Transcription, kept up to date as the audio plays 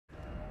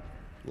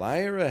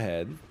Liar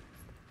ahead.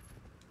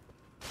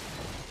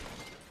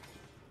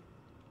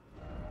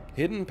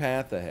 Hidden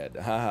path ahead.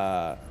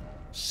 Haha.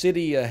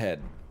 City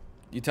ahead.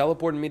 You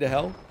teleporting me to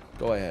hell?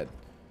 Go ahead.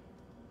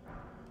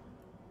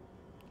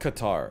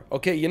 Qatar.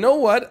 Okay, you know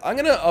what? I'm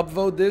gonna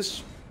upvote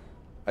this.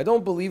 I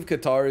don't believe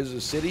Qatar is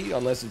a city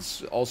unless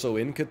it's also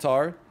in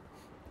Qatar.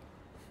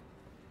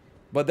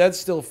 But that's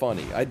still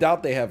funny. I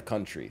doubt they have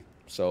country.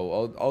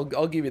 So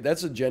I'll give you,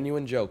 that's a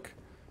genuine joke.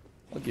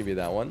 I'll give you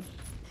that one.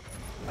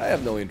 I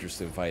have no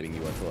interest in fighting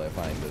you until I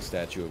find the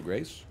Statue of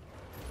Grace.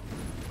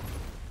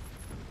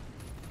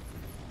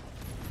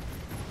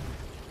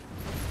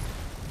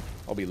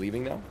 I'll be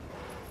leaving now.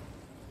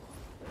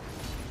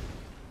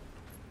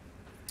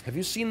 Have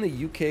you seen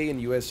the UK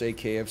and USA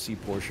KFC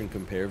portion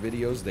compare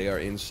videos? They are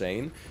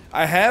insane.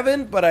 I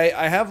haven't, but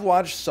I have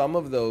watched some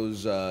of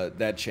those,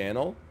 that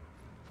channel.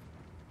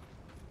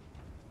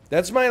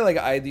 That's my, like,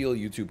 ideal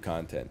YouTube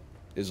content.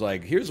 Is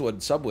like, here's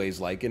what Subway's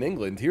like in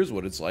England. Here's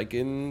what it's like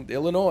in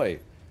Illinois.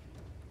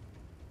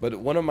 But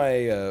one of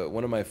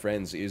my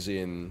friends is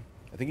in,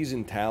 I think he's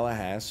in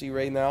Tallahassee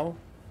right now.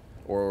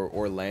 Or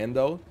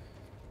Orlando.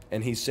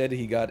 And he said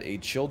he got a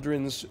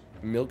children's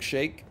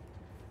milkshake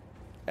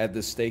at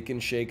the Steak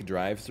and Shake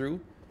drive-thru,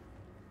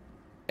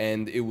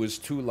 and it was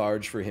too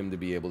large for him to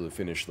be able to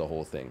finish the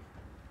whole thing.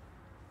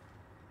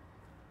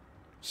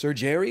 Sir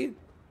Jerry?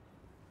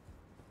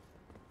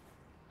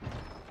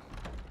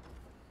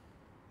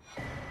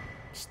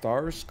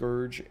 Star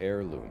Scourge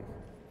Heirloom.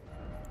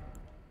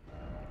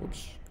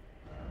 Whoops.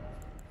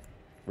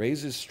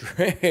 Raises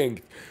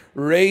strength.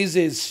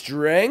 Raises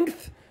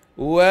strength?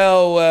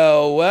 Well,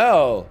 well,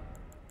 well.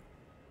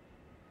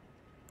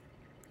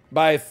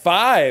 By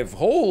 5.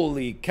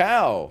 Holy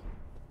cow.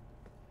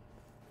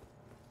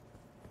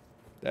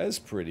 That's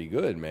pretty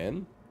good,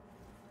 man.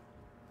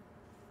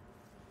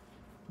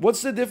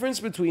 What's the difference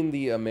between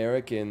the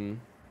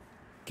American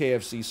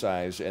KFC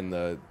size and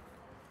the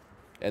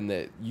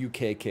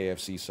UK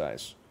KFC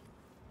size?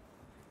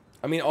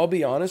 I mean, I'll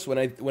be honest, when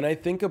I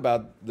think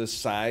about the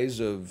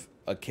size of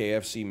a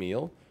KFC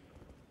meal,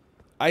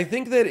 I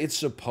think that it's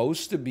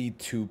supposed to be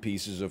 2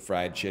 pieces of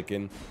fried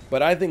chicken,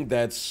 but I think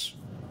that's...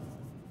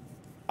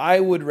 I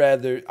would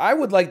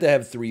like to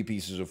have 3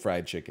 pieces of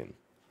fried chicken.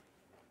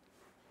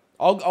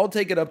 I'll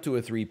take it up to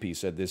a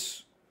 3-piece at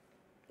this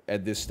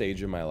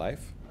stage of my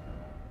life.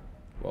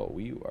 Well,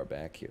 we are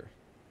back here.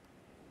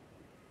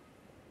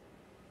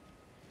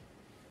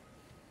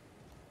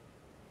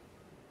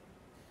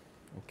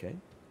 Okay.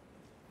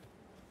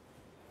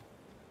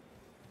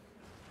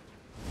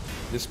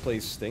 This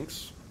place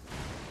stinks.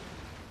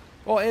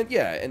 Oh, and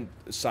yeah, and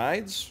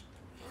sides.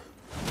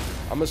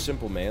 I'm a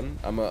simple man.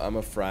 I'm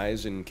a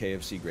fries and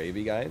KFC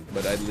gravy guy,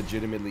 but I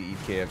legitimately eat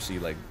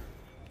KFC like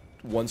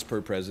once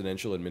per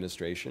presidential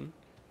administration.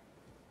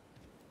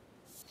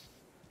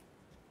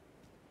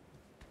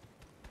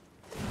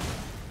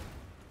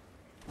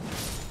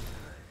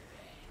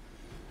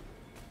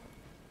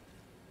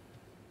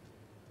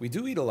 We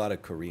do eat a lot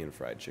of Korean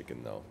fried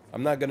chicken, though.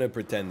 I'm not gonna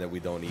pretend that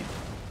we don't eat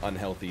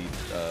unhealthy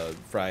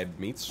fried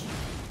meats.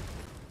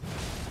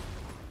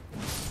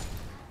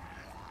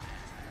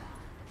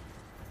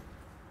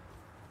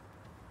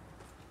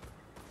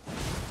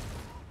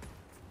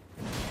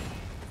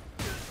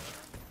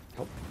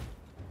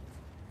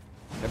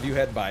 Have you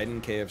had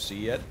Biden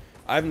KFC yet?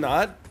 I've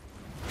not.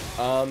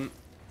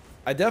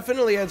 I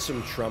definitely had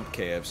some Trump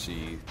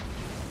KFC.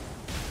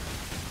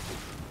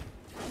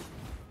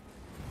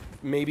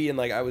 Maybe in,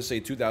 like, I would say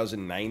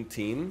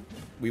 2019.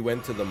 We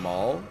went to the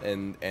mall,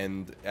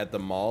 and at the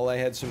mall I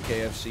had some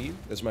KFC.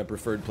 That's my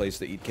preferred place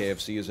to eat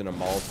KFC, is in a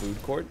mall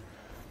food court.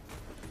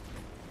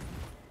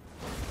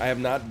 I have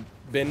not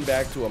been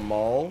back to a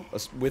mall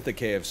with a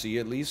KFC,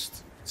 at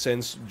least,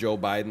 since Joe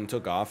Biden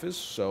took office,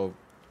 so...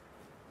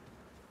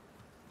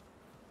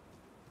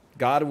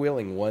 God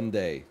willing, one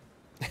day.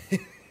 I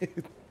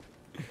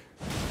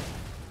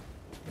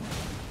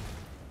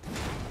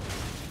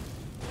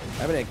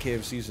haven't had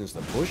KFC since the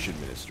Bush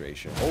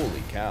administration.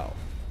 Holy cow.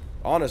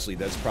 Honestly,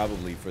 that's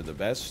probably for the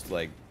best,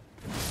 like,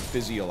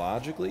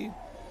 physiologically.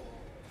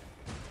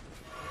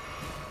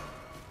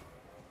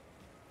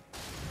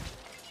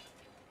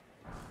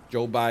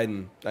 Joe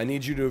Biden, I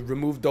need you to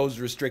remove those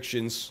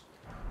restrictions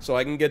so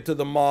I can get to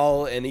the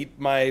mall and eat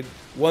my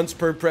once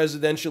per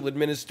presidential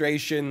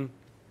administration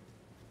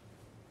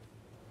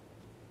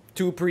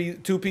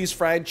two-piece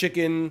fried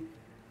chicken,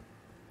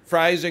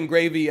 fries and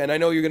gravy, and I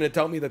know you're going to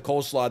tell me the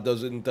coleslaw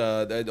doesn't,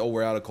 oh,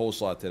 we're out of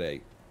coleslaw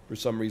today. For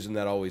some reason,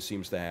 that always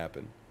seems to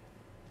happen.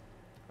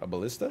 A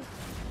ballista?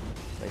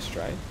 Nice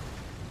try.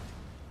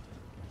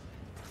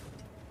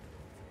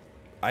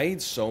 I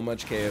ate so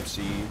much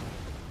KFC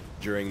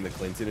during the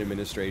Clinton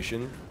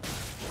administration,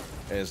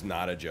 and it's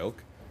not a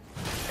joke.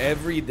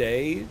 Every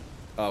day...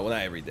 well,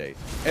 not every day.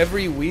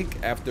 Every week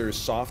after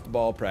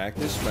softball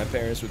practice, my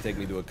parents would take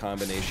me to a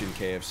combination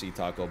KFC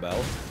Taco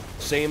Bell.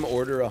 Same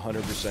order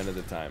 100% of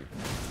the time.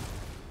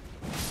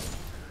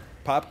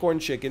 Popcorn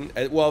chicken.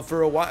 Well,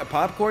 for a while,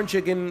 popcorn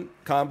chicken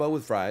combo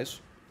with fries.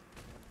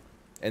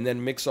 and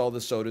then mix all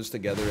the sodas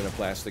together in a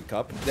plastic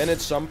cup. Then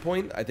at some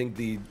point, I think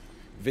the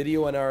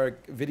video and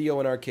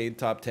arcade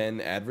top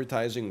 10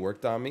 advertising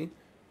worked on me,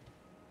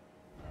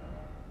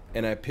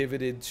 and I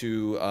pivoted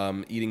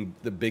to eating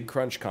the Big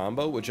Crunch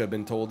combo, which I've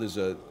been told is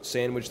a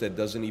sandwich that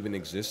doesn't even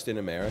exist in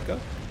America.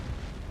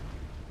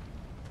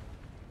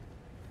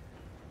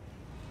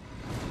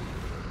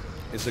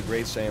 It's a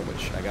great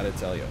sandwich, I gotta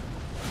tell you.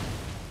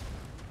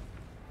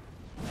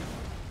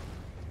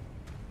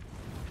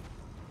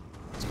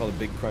 It's called a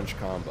Big Crunch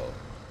combo.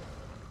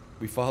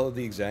 We followed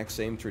the exact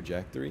same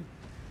trajectory.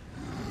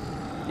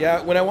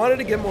 Yeah, when I wanted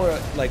to get more,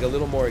 like, a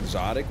little more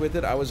exotic with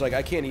it, I was like,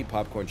 I can't eat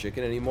popcorn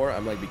chicken anymore.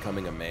 I'm, like,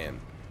 becoming a man.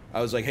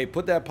 I was like, hey,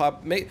 put that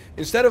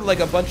instead of, like,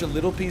 a bunch of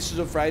little pieces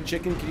of fried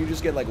chicken, can you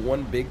just get, like,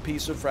 one big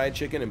piece of fried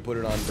chicken and put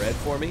it on bread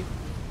for me?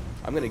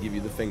 I'm gonna give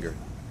you the finger.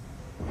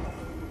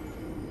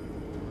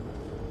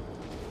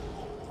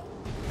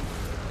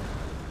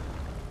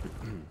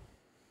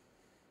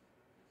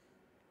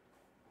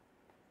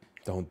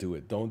 Don't do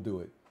it. Don't do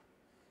it.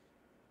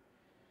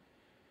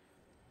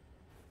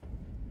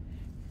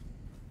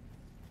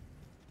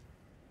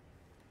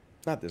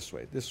 Not this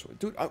way. This way.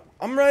 Dude,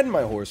 I'm riding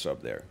my horse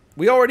up there.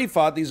 We already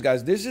fought these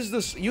guys. This is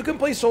the... You can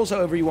play Souls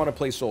however you want to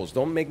play Souls.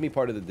 Don't make me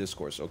part of the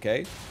discourse,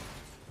 okay?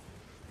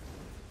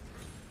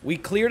 We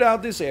cleared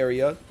out this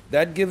area.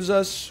 That gives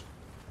us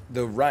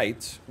the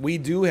right. We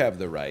do have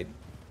the right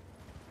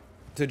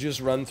to just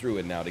run through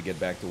it now to get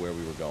back to where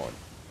we were going.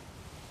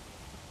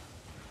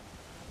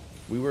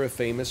 We were a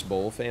famous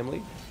bowl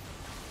family.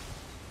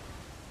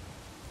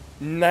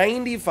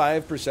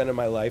 95% of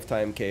my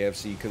lifetime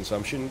KFC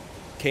consumption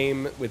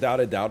came without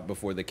a doubt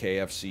before the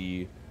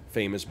KFC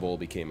famous bowl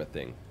became a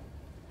thing.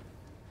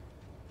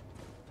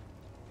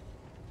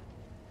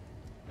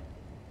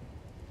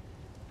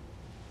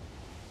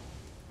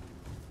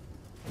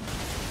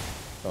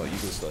 Oh, you can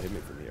still hit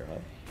me from here, huh?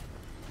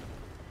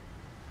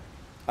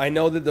 I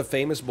know that the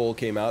famous bowl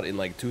came out in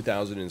like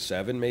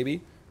 2007,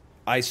 maybe.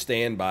 I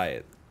stand by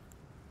it.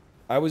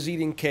 I was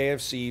eating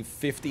KFC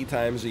 50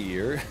 times a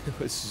year.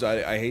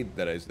 I hate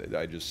that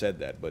I just said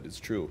that, but it's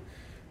true.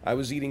 I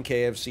was eating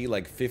KFC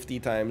like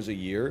 50 times a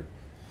year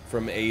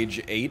from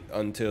age 8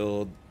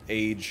 until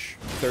age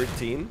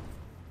 13.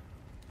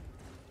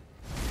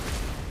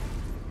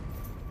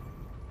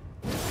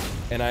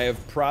 And I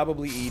have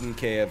probably eaten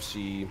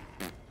KFC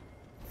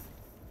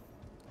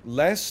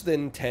less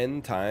than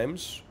 10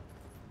 times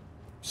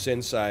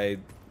since I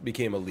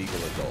became a legal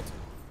adult.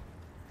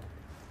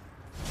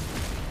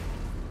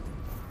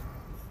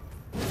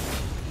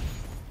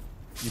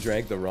 You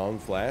drank the wrong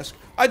flask?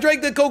 I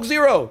drank the Coke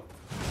Zero!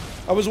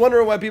 I was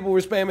wondering why people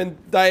were spamming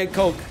Diet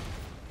Coke.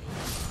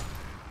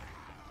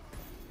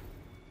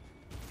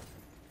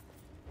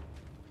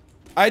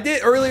 I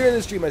did, earlier in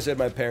the stream I said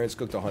my parents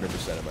cooked 100%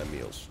 of my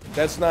meals.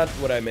 That's not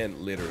what I meant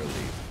literally.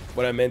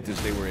 What I meant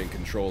is they were in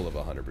control of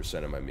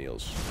 100% of my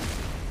meals.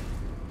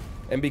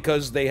 And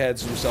because they had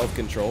some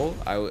self-control,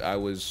 I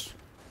was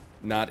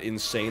not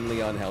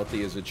insanely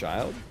unhealthy as a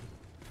child.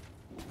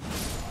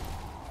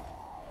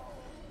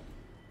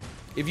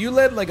 If you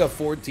let like a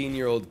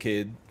 14-year-old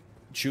kid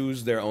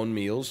choose their own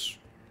meals,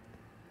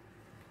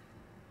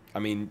 I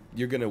mean,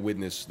 you're gonna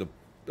witness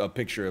a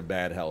picture of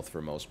bad health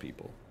for most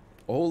people.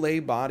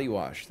 Olay Body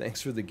Wash, thanks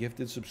for the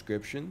gifted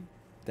subscription.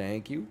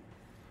 Thank you.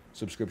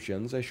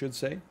 Subscriptions, I should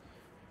say.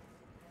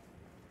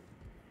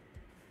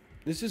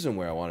 This isn't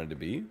where I wanted to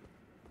be.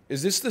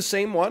 Is this the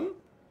same one?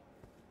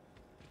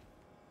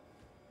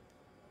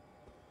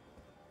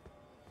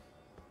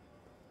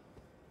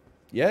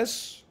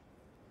 Yes?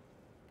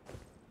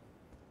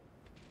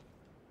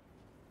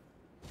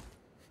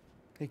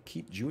 Hey,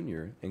 Keith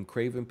Jr. and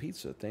Craven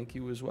Pizza, thank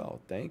you as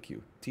well. Thank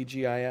you.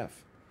 TGIF.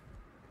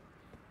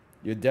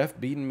 You're deaf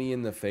beating me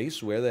in the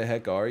face. Where the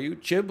heck are you?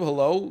 Chib,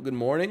 hello. Good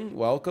morning.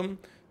 Welcome.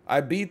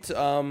 I beat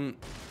a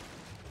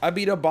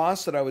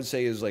boss that I would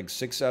say is like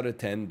 6 out of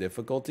 10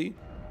 difficulty.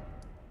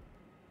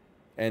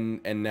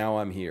 And now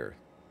I'm here.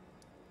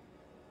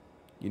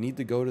 You need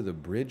to go to the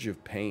Bridge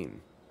of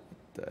Pain.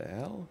 What the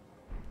hell?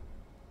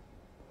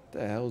 What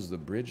the hell is the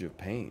Bridge of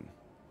Pain?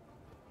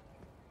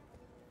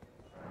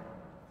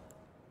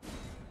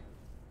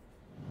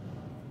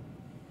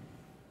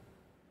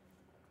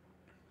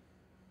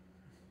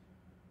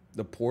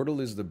 The portal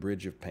is the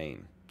Bridge of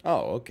Pain.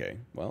 Oh, okay.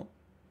 Well,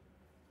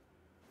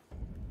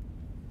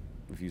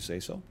 if you say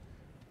so.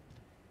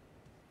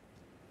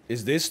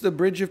 Is this the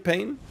Bridge of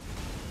Pain?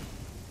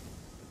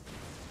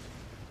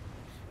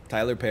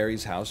 Tyler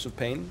Perry's House of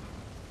Pain?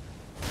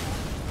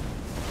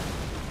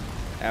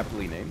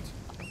 Aptly named.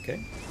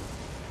 Okay.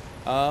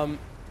 I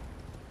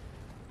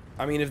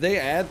mean, if they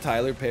add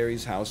Tyler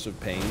Perry's House of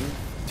Pain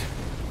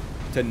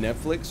to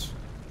Netflix,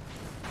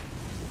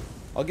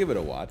 I'll give it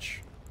a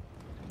watch.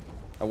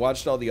 I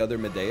watched all the other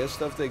Medea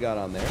stuff they got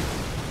on there.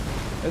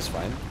 That's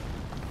fine.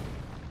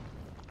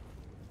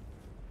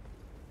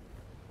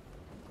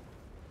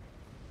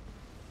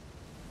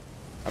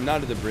 I'm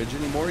not at the bridge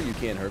anymore. You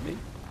can't hurt me.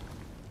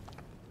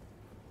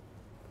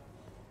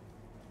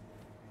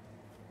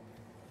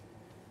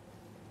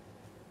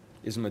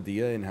 Is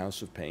Medea in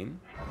House of Pain?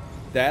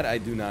 That I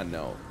do not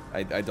know.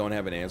 I don't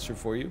have an answer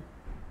for you.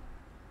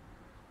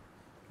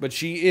 But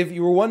if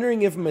you were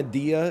wondering if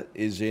Medea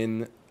is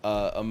in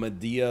a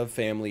Medea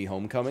family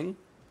homecoming,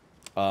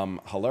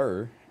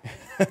 hello.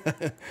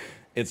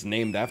 It's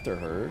named after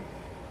her.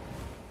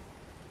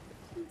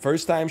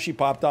 First time she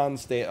popped on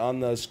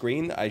the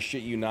screen, I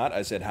shit you not,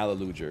 I said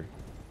hallelujah.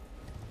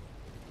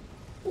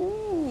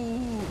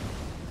 Ooh.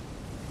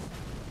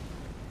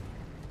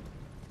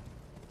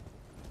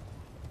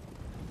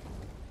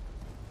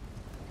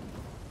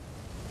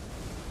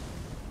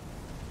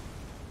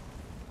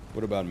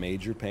 What about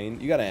Major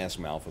Pain? You gotta ask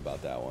Malf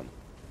about that one.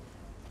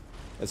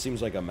 That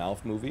seems like a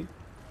Malf movie.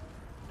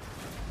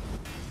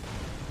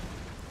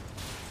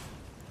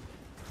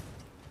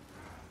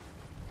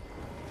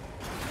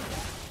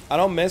 I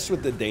don't mess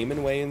with the Damon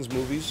Wayans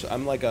movies.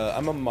 I'm a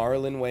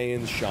Marlon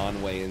Wayans, Sean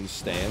Wayans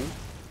stan.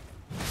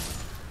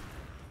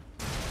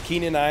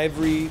 Keenan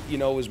Ivory, you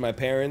know, was my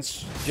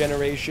parents'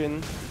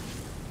 generation.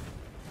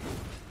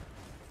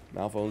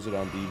 Malf owns it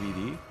on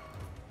DVD.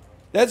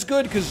 That's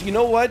good, because you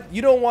know what?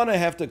 You don't want to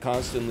have to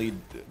constantly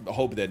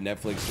hope that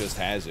Netflix just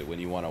has it when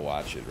you want to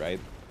watch it,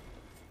 right?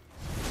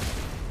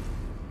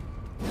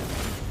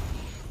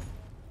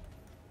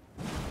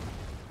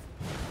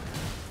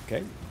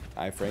 Okay,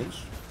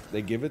 iframes.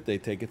 They give it, they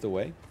take it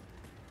away.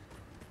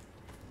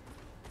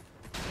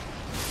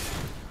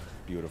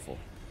 Beautiful.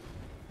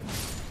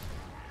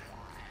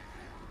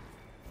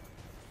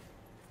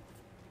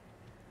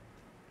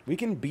 We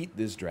can beat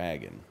this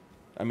dragon.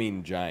 I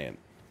mean, giant.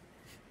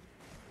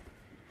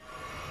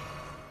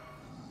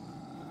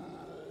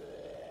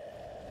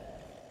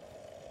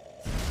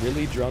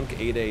 Really drunk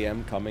 8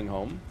 a.m. coming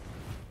home.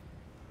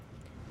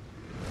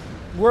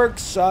 Work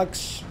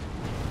sucks.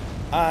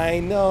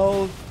 I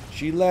know.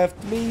 She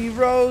left me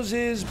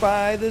roses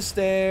by the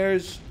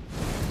stairs.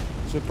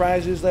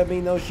 Surprises let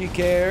me know she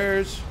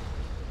cares.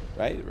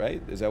 Right?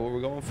 Right? Is that what we're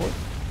going for?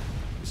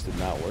 This did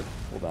not work.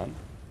 Hold on.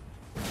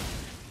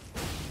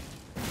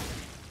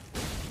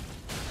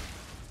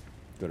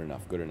 Good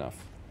enough. Good enough.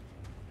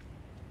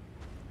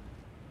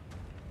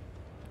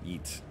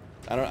 Yeet.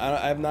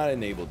 I have not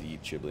enabled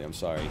Yeet, Chibli. I'm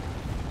sorry.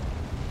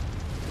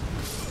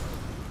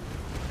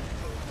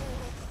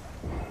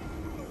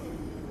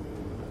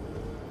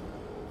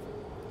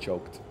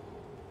 Choked.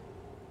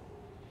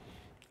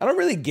 I don't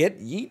really get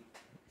Yeet.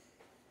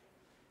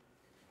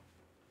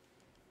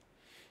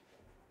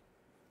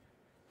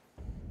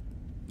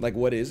 Like,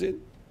 what is it?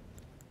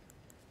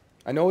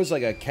 I know it's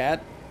like a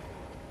cat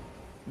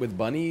with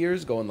bunny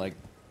ears going like...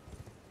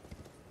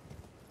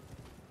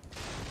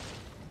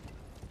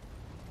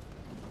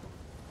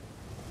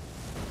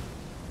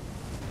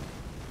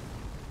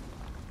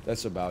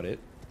 That's about it.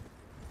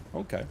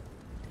 Okay.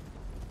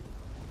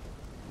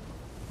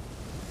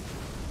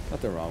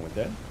 Nothing wrong with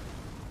that.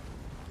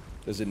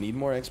 Does it need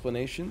more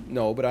explanation?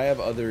 No, but I have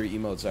other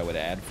emotes I would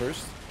add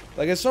first.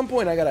 Like, at some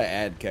point, I gotta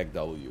add Kek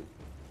W.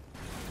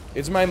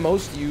 It's my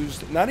most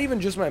used... Not even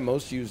just my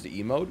most used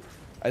emote.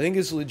 I think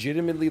it's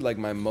legitimately, like,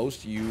 my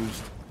most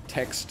used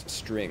text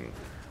string.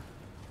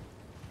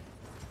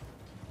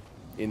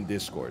 In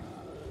Discord.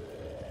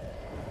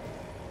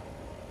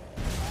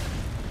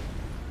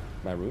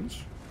 My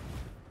runes?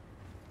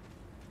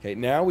 Okay,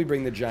 now we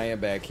bring the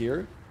giant back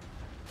here.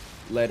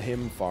 Let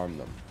him farm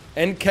them.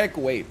 And Kek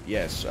Wait,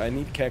 yes. I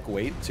need Kek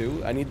Wait,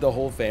 too. I need the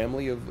whole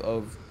family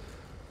of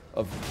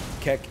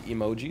Kek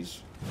emojis.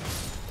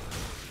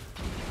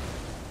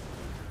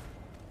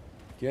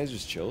 Can you guys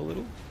just chill a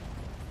little?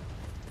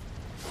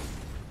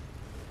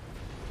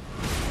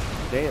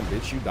 Damn,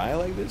 bitch, you die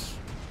like this?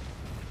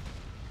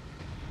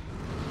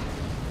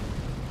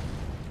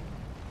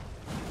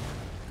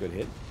 Good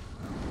hit.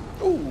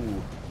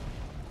 Ooh.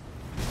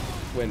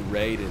 Went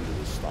right into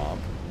the stomp.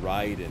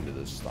 Right into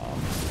the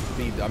stomp.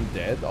 I'm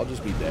dead. I'll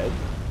just be dead.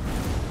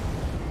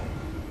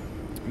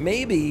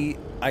 Maybe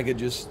I could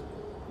just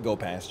go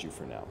past you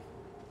for now.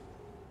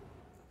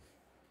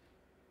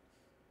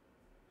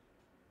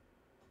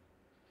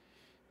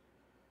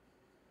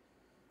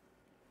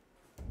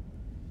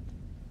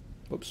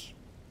 Whoops.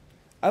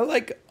 I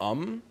like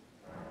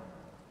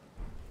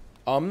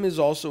is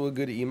also a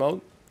good emote.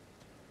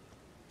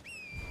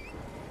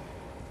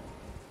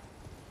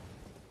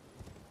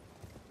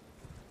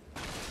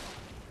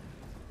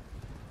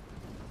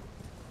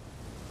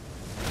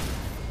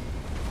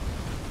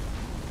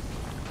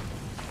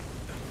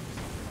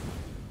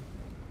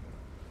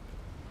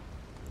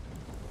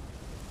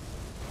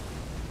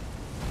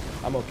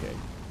 I'm okay.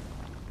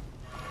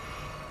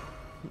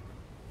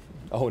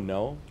 Oh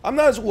no. I'm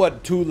not,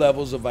 what, 2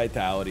 levels of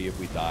vitality if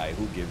we die.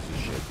 Who gives a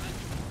shit?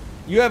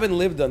 You haven't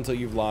lived until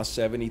you've lost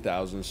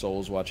 70,000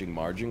 souls watching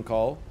Margin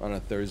Call on a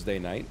Thursday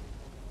night.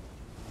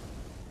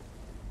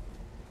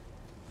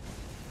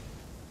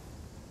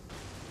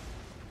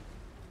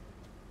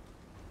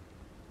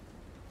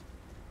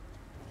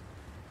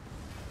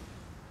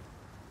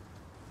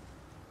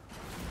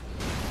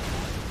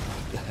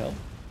 The hell?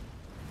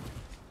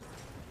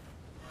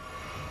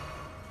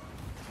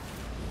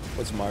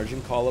 What's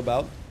Margin Call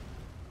about?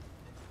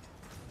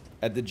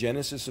 At the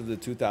genesis of the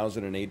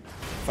 2008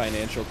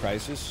 financial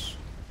crisis,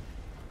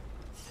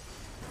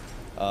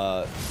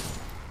 an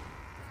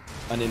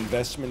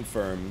investment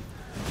firm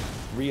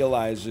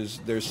realizes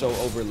they're so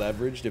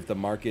over-leveraged, if the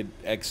market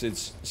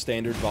exits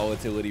standard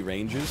volatility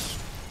ranges,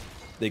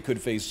 they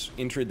could face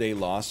intraday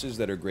losses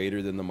that are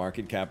greater than the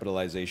market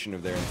capitalization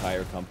of their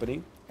entire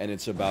company, and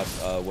it's about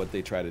what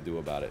they try to do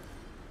about it.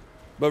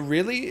 But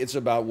really, it's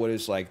about what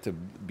it's like to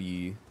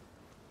be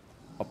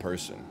a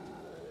person.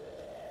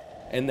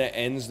 And the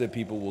ends that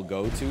people will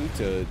go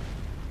to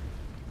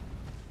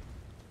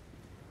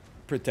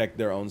protect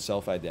their own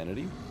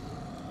self-identity.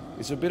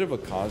 It's a bit of a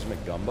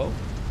cosmic gumbo.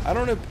 I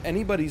don't know if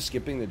anybody's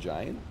skipping the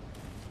giant.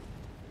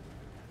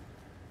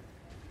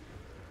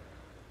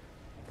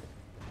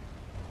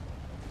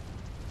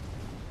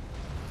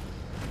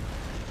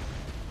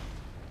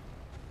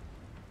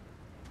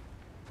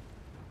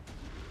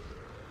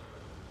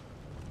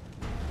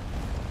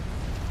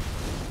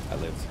 I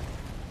lived.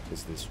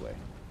 It's this way.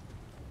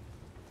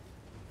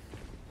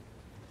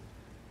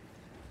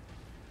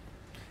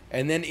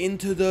 And then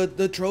into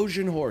the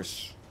Trojan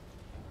horse.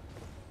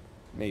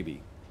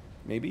 Maybe.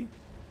 Maybe?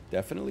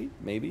 Definitely?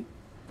 Maybe?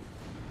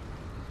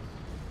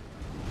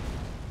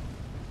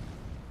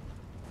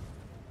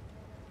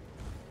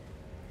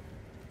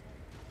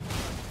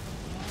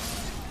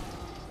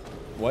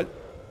 What?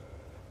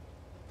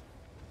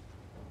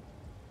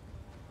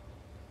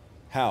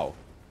 How?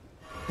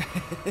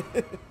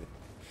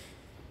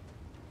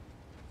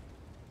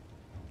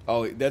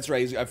 Oh, that's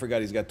right. I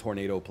forgot he's got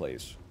tornado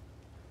plays.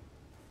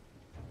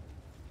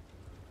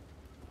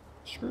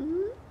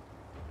 Screw.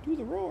 Do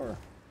the roar.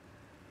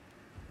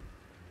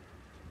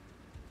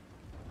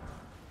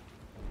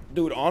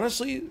 Dude,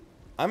 honestly,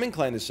 I'm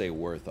inclined to say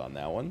worth on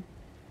that one.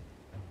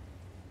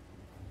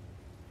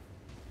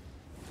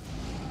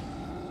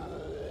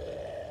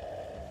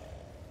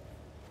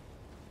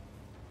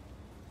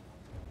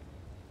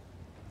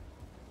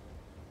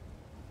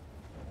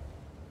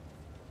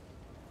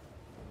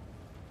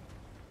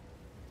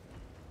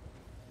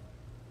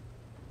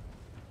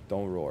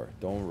 Don't roar.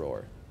 Don't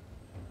roar.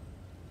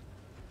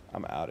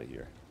 I'm out of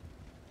here.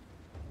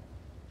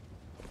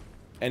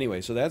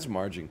 Anyway, so that's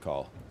Margin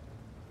Call.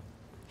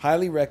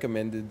 Highly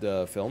recommended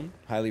film.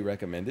 Highly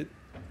recommended.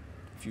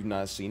 If you've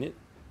not seen it.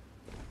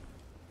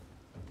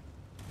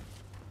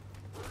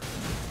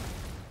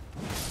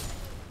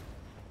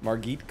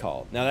 Margit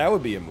Call. Now that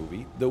would be a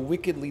movie. The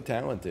Wickedly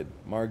Talented.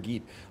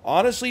 Margit.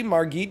 Honestly,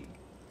 Margit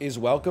is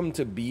welcome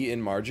to be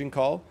in Margin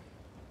Call.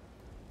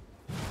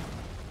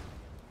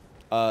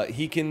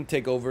 He can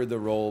take over the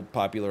role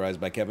popularized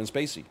by Kevin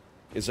Spacey.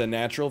 It's a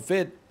natural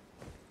fit.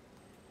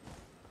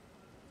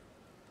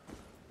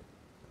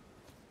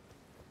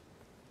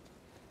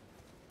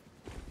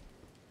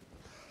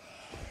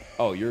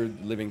 Oh, you're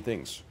living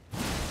things.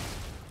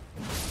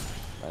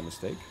 My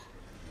mistake.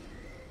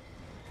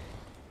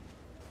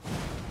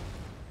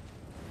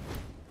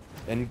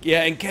 And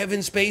yeah, and Kevin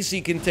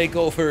Spacey can take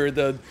over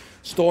the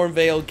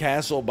Stormvale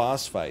Castle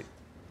boss fight.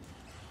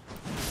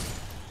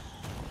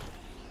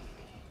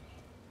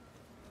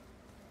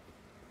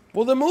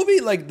 Well, the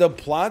movie, like, the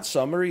plot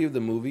summary of the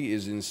movie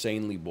is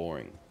insanely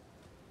boring.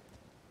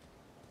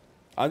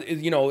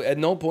 You know, at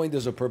no point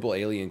does a purple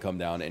alien come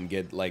down and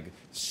get, like,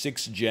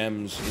 6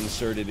 gems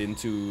inserted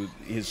into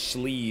his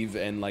sleeve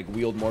and, like,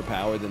 wield more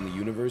power than the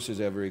universe has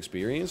ever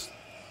experienced.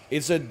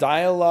 It's a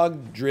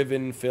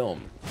dialogue-driven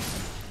film.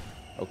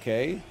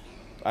 Okay?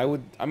 I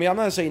mean, I'm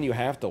not saying you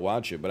have to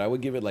watch it, but I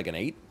would give it, like, an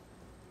 8.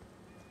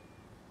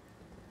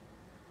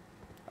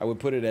 I would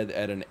put it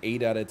at an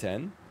 8 out of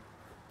 10.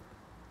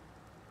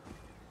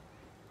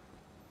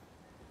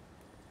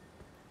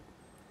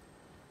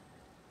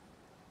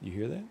 You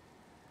hear that?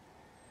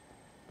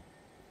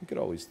 You could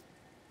always...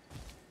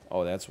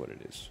 Oh, that's what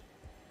it is.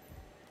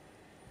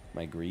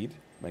 My greed?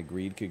 My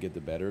greed could get the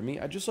better of me.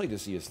 I'd just like to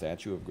see a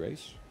statue of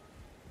Grace.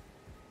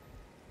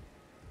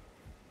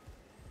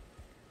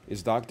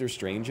 Is Doctor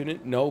Strange in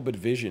it? No, but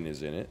Vision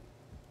is in it.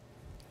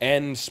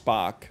 And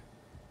Spock.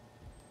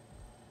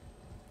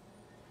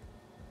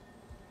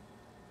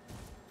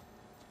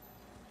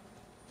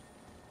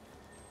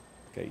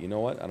 Okay, you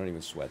know what? I don't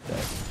even sweat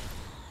that.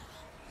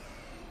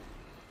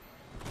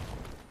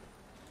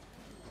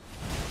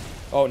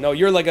 Oh, no,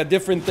 you're like a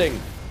different thing.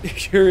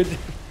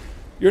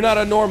 You're not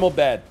a normal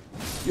bat.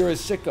 You're a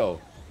sicko.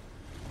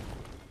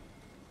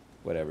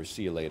 Whatever,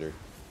 see you later.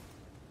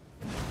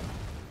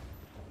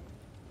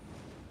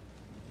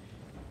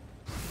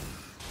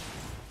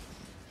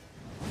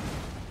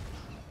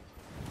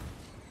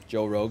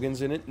 Joe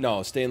Rogan's in it?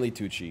 No, Stanley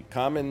Tucci.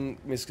 Common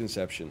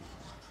misconception.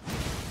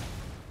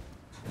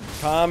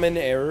 Common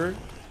error.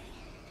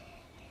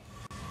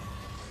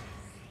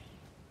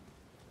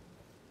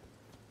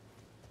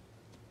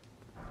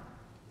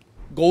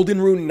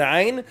 Golden Rune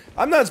 9?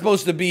 I'm not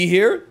supposed to be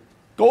here.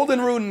 Golden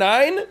Rune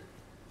 9?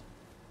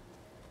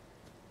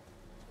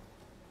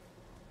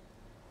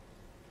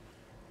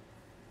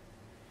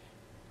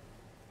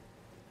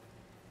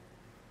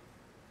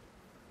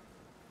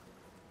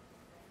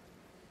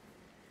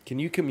 Can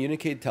you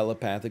communicate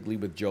telepathically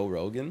with Joe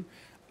Rogan?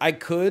 I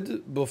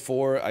could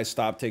before I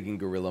stopped taking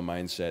Gorilla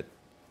Mindset.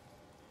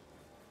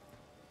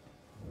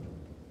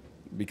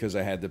 Because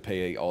I had to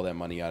pay all that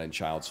money out in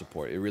child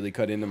support. It really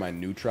cut into my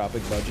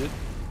nootropic budget.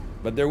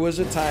 But there was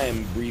a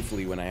time,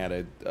 briefly, when I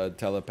had a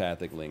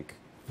telepathic link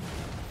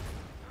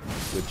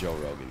with Joe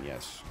Rogan,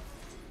 yes.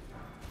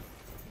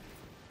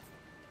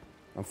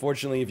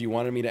 Unfortunately, if you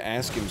wanted me to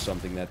ask him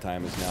something, that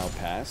time is now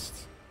past.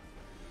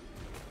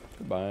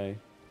 Goodbye.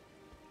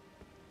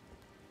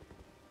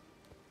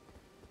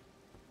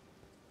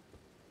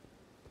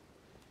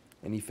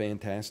 Any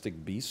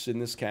fantastic beasts in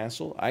this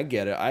castle? I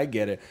get it, I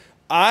get it.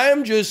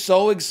 I'm just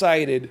so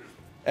excited.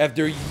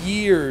 After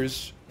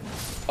years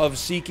of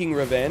seeking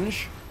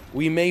revenge,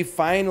 we may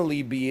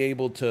finally be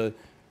able to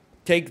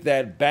take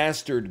that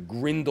bastard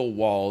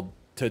Grindelwald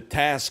to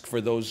task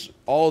for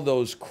all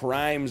those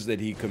crimes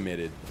that he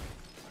committed.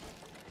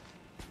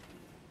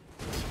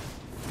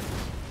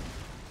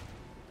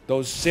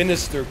 Those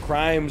sinister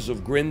crimes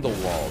of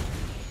Grindelwald.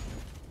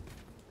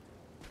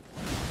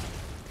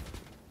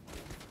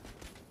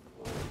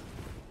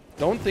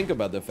 Don't think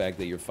about the fact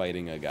that you're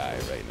fighting a guy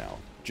right now.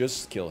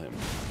 Just kill him.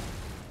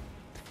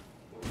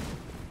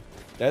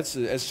 That's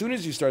as soon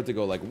as you start to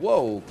go like,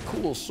 whoa,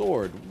 cool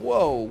sword.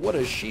 Whoa, what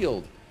a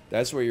shield.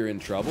 That's where you're in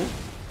trouble.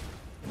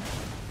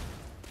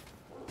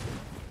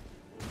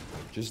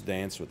 Just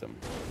dance with him.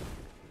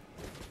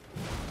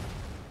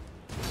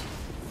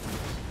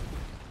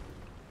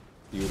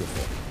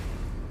 Beautiful.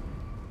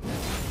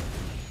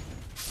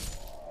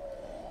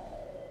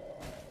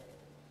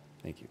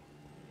 Thank you.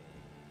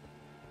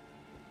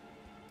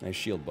 Nice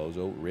shield,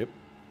 bozo. Rip.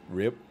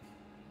 Rip.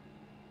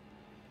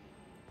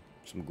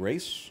 Some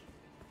grace.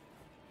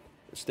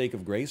 A stake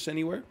of grace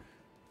anywhere?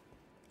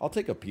 I'll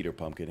take a Peter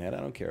Pumpkinhead. I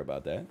don't care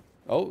about that.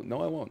 Oh,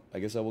 no, I won't. I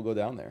guess I will go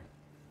down there.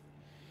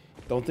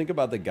 Don't think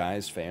about the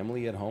guy's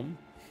family at home.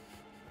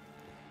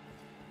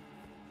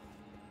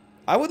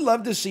 I would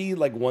love to see,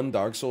 like, one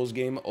Dark Souls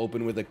game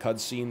open with a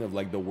cutscene of,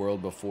 like, the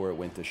world before it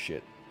went to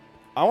shit.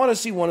 I want to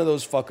see one of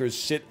those fuckers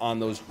sit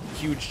on those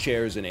huge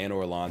chairs in Anne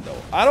Orlando.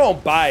 I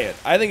don't buy it.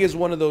 I think it's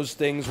one of those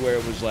things where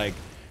it was like,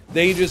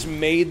 they just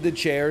made the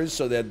chairs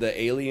so that the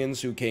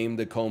aliens who came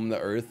to comb the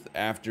earth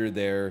after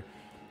their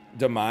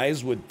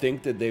demise would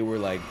think that they were,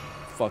 like,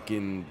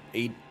 fucking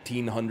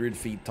 1,800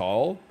 feet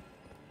tall.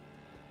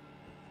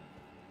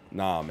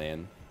 Nah,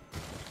 man.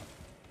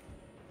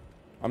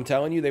 I'm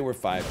telling you, they were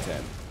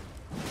 5'10".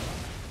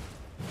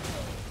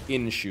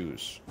 In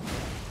shoes.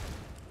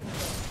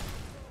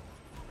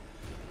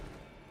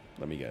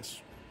 Let me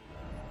guess.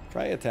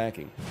 Try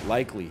attacking.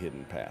 Likely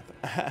hidden path.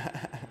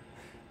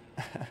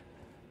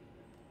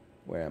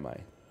 Where am I?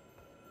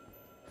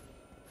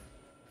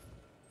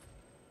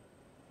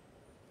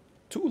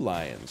 2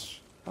 lions.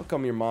 How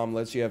come your mom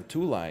lets you have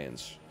 2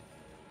 lions?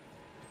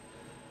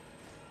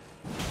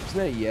 Isn't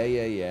that Yeah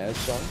Yeah Yeah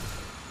song?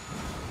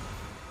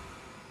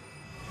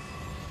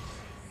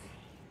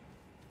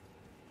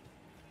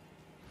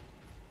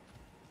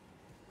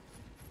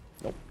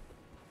 Nope.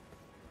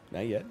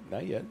 Not yet.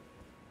 Not yet.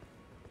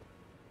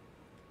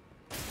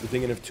 You're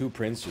thinking of 2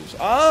 princes.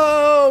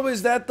 Oh,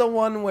 is that the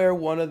one where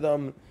one of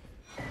them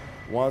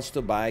wants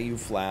to buy you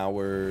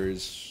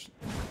flowers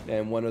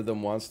and one of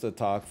them wants to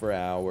talk for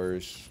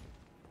hours?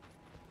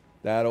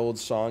 That old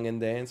song and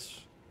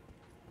dance?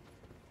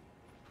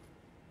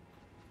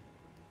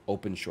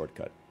 Open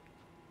shortcut.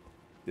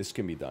 This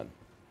can be done.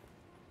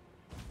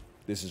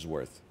 This is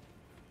worth.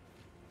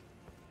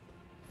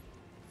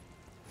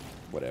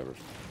 Whatever.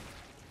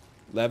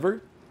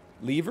 Lever?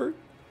 Lever?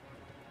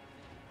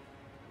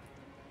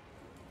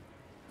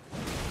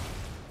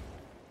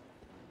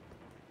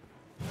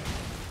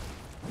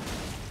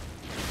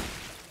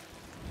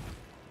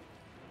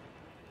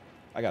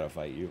 I gotta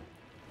fight you.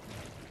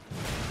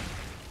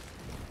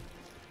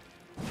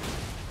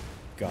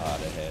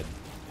 God ahead.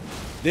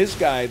 This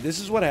guy, this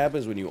is what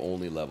happens when you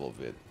only level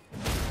Vid.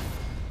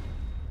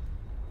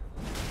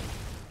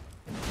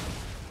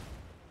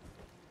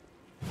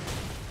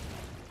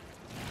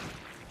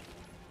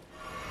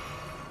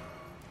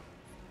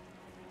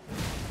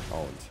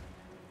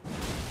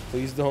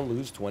 Please don't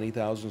lose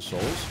 20,000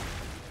 souls.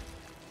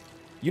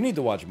 You need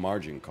to watch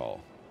Margin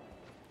Call.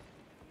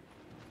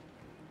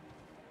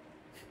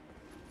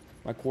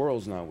 My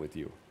quarrel's not with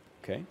you,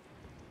 okay?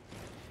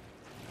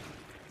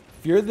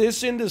 If you're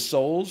this into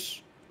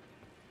souls,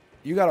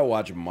 you gotta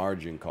watch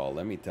Margin Call,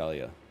 let me tell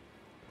you.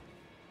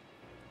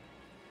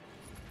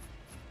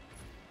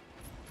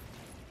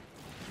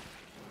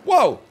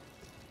 Whoa!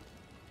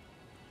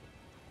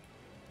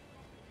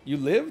 You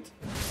lived?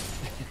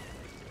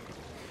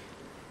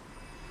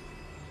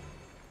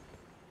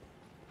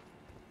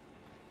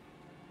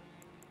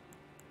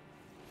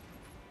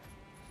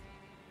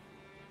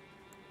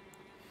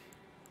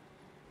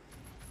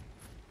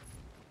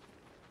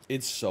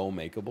 It's so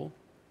makeable.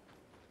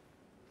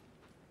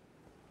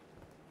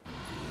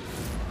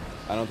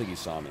 I don't think he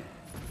saw me.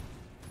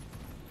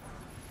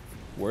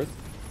 Worth?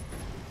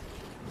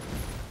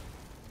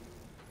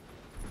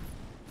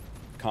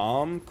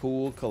 Calm,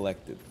 cool,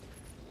 collected.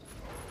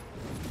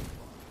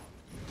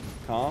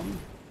 Calm,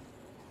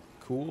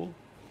 cool,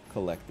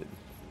 collected.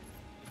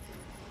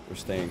 We're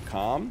staying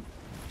calm.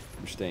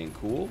 We're staying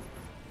cool.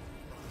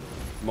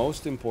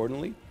 Most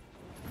importantly,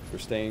 we're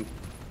staying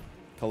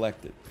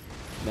collected.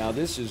 Now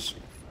this is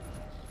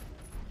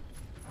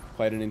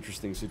quite an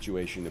interesting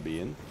situation to be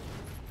in.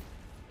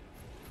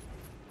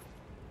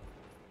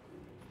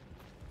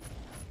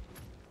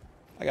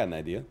 I got an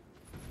idea.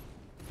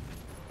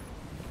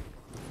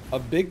 A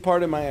big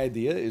part of my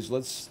idea is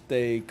let's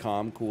stay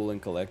calm, cool,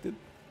 and collected.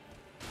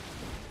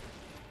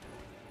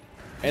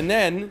 And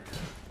then,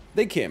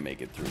 they can't make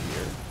it through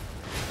here.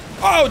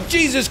 Oh,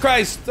 Jesus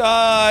Christ!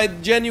 I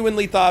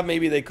genuinely thought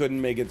maybe they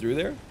couldn't make it through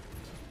there.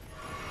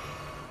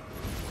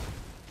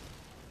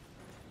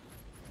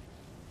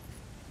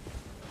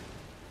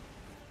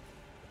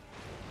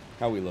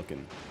 How we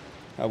looking?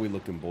 How we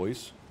looking,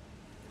 boys?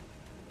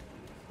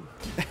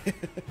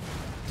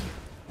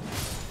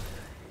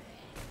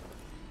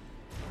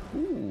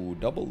 Ooh,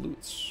 double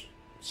loots.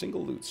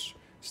 Single loots.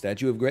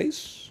 Statue of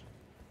Grace?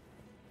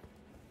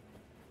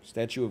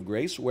 Statue of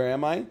Grace? Where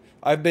am I?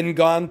 I've been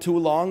gone too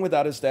long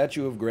without a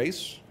Statue of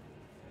Grace.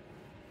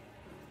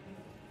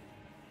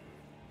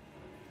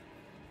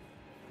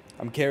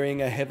 I'm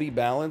carrying a heavy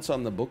balance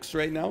on the books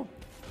right now.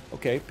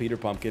 Okay, Peter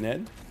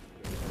Pumpkinhead.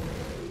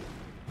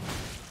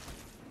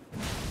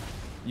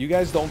 You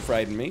guys don't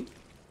frighten me.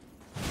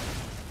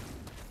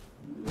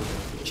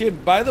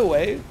 Chib, by the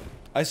way,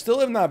 I still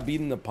have not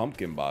beaten the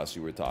pumpkin boss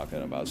you were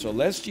talking about. So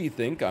lest you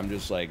think I'm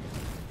just like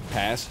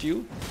past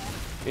you.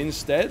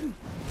 Instead,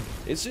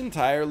 it's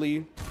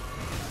entirely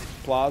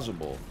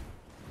plausible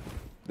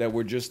that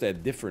we're just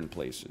at different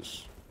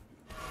places.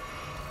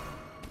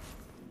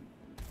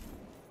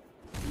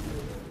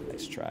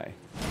 Nice try.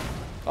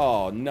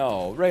 Oh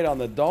no, right on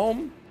the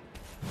dome?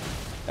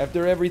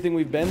 After everything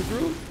we've been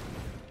through?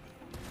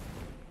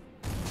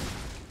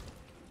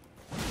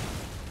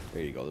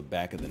 There you go, the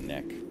back of the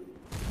neck.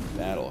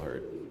 That'll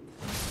hurt.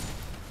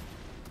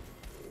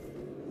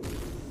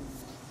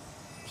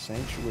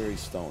 Sanctuary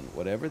Stone.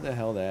 Whatever the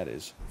hell that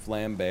is.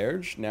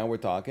 Flamberge. Now we're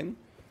talking.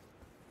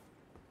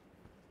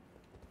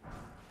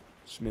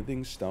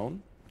 Smithing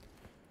Stone.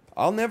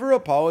 I'll never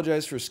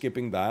apologize for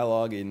skipping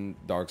dialogue in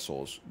Dark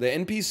Souls. The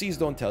NPCs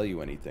don't tell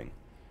you anything.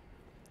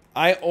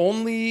 I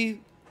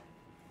only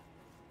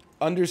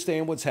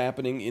understand what's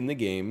happening in the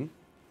game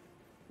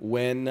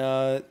when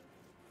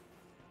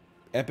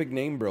Epic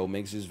Name Bro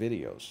makes his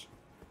videos.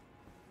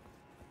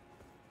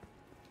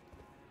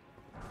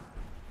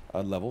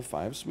 A level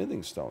 5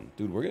 smithing stone.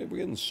 Dude, we're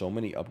getting so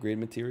many upgrade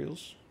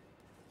materials.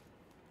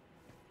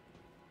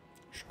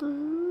 I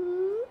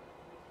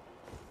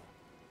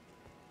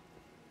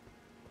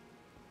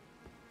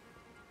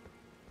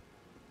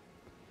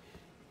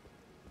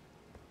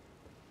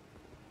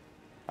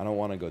don't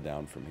want to go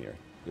down from here.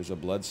 There's a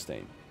blood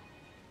stain.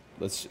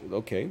 Let's...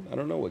 Okay, I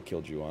don't know what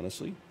killed you,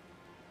 honestly.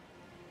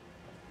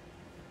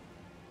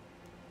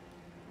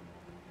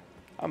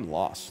 I'm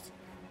lost.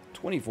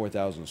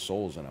 24,000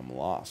 souls and I'm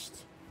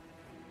lost.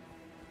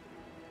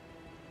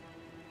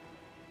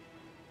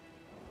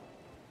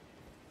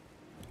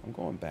 I'm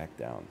going back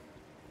down.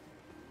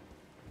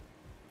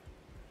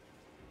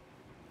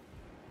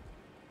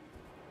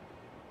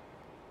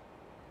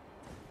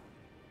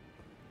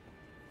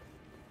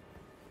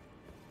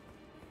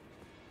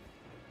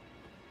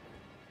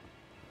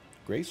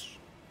 Grace?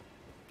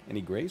 Any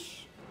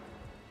grace?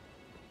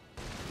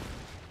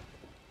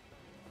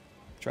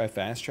 Try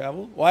fast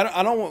travel? Well,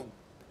 I don't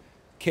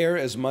care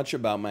as much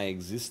about my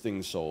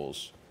existing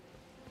souls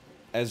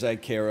as I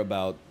care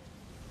about...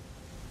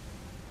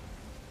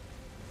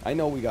 I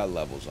know we got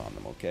levels on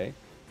them, okay?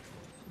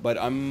 But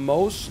I'm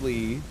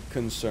mostly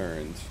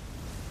concerned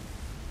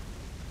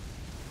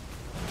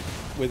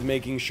with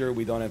making sure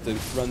we don't have to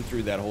run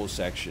through that whole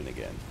section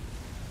again.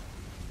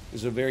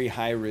 It's a very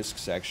high-risk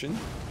section.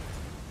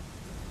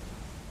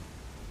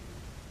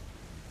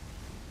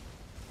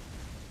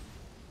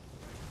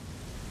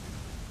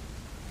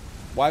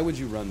 Why would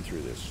you run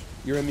through this?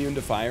 You're immune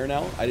to fire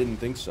now? I didn't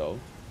think so.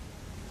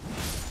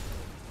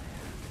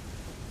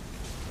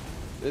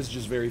 This is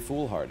just very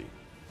foolhardy.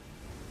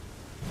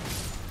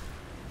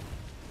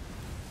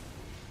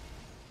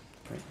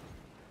 Okay.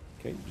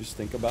 Okay, just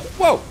think about it.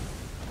 Whoa!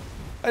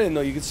 I didn't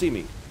know you could see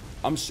me.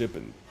 I'm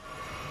sipping.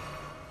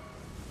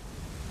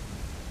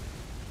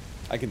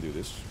 I can do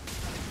this.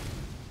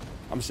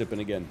 I'm sipping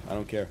again. I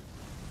don't care.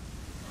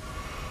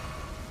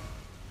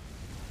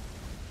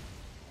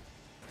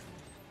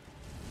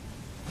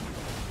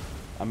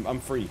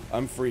 I'm free.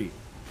 I'm free.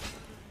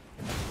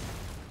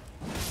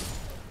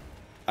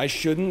 I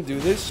shouldn't do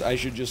this. I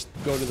should just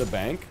go to the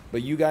bank.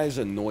 But you guys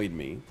annoyed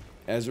me.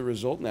 As a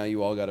result, now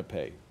you all gotta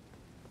pay.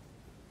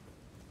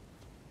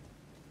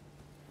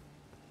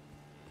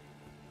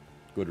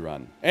 Good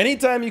run.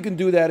 Anytime you can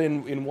do that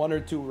in 1 or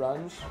 2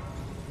 runs,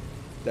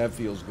 that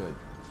feels good.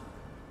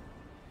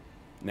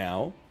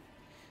 Now,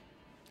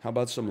 how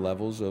about some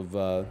levels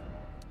of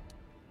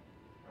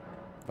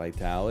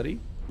vitality?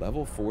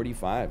 Level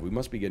 45. We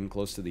must be getting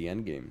close to the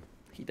end game.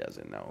 He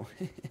doesn't know.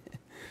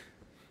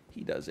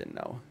 He doesn't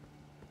know.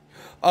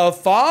 A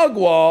fog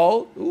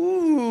wall.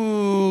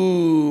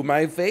 Ooh,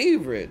 my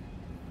favorite.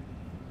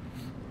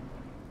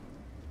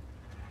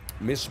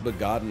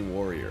 Misbegotten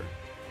warrior.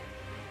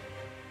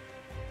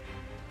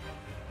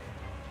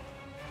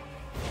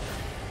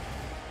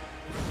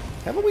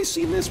 Haven't we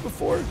seen this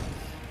before?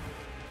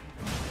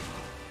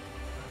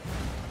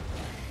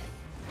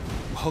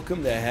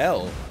 Welcome to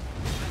hell.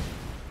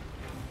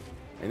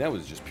 And that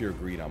was just pure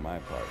greed on my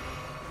part.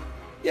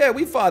 Yeah,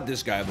 we fought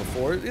this guy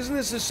before. Isn't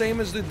this the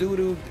same as the dude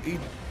who he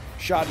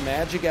shot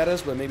magic at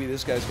us, but maybe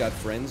this guy's got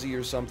frenzy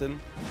or something?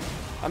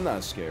 I'm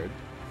not scared.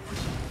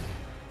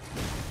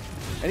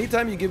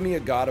 Anytime you give me a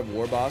God of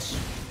War boss,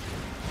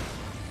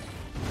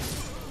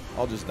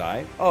 I'll just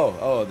die.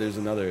 Oh, there's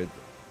another.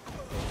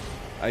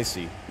 I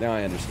see. Now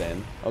I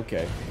understand.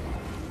 Okay.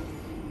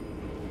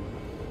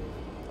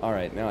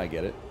 Alright, now I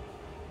get it.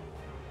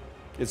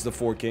 It's the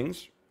Four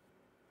Kings.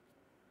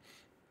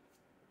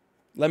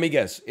 Let me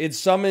guess. It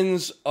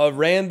summons a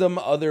random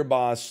other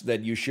boss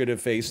that you should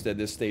have faced at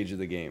this stage of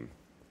the game.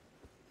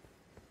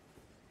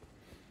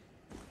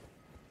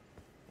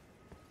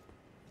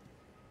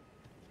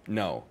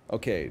 No.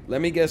 Okay,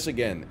 let me guess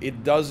again.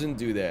 It doesn't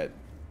do that.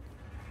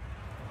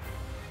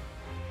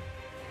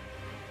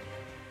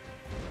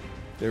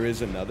 There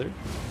is another.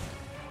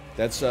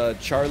 That's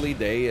Charlie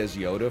Day as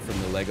Yoda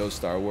from the Lego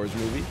Star Wars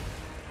movie.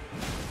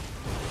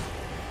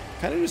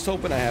 Kind of just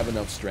hoping I have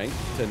enough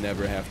strength to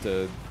never have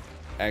to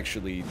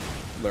actually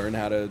learn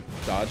how to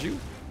dodge you.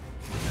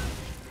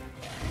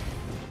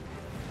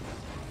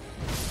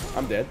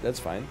 I'm dead. That's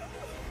fine.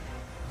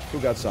 Who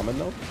got summoned,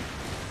 though?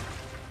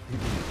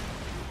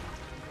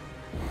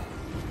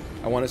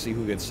 I want to see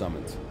who gets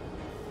summoned.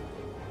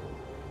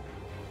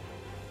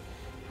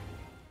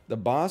 The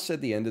boss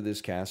at the end of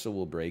this castle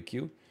will break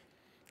you.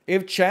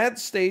 If chat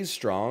stays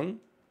strong,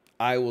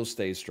 I will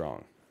stay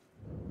strong.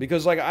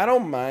 Because, like, I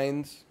don't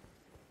mind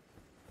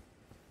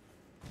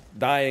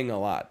dying a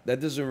lot. That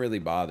doesn't really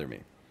bother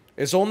me.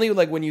 It's only,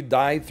 like, when you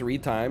die 3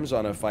 times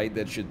on a fight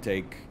that should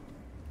take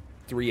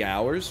 3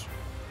 hours,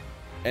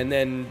 and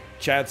then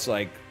chat's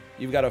like,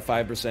 you've got a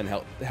 5%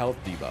 health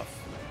debuff.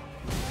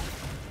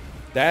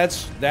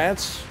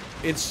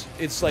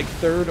 It's like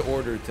third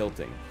order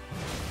tilting.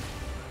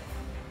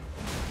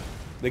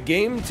 The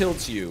game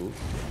tilts you,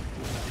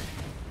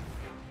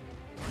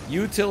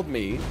 you tilt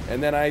me,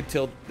 and then I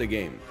tilt the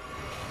game.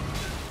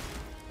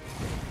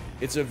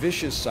 It's a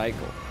vicious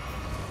cycle.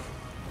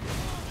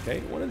 Okay,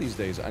 one of these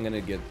days I'm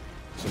gonna get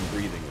some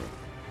breathing room.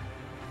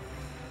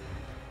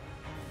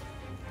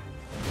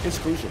 It's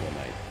Crucible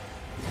Night.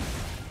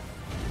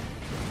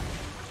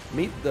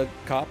 Meet the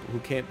cop who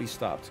can't be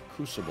stopped.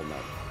 Crucible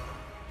Night.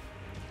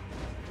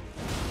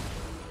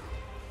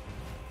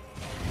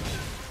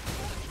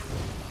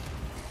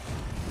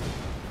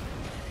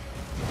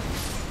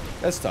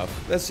 That's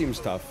tough. That seems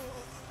tough.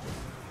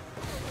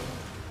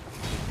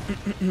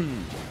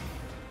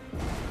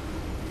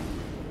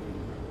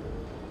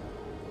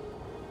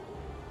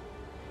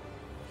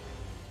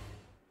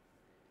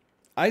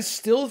 I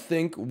still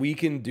think we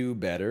can do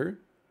better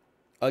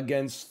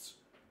against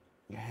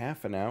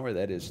half an hour.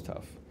 That is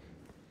tough.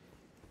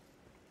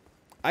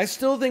 I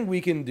still think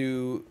we can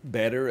do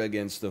better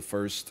against the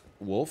first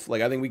wolf.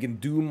 Like, I think we can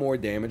do more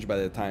damage by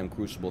the time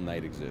Crucible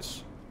Night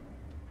exists.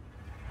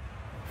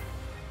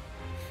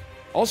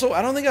 Also,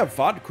 I don't think I've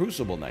fought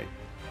Crucible Knight.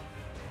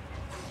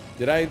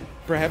 Did I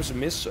perhaps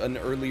miss an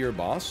earlier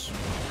boss?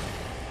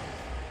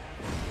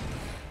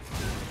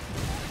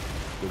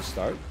 Good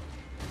start.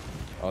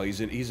 Oh, he's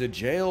a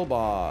jail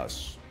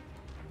boss.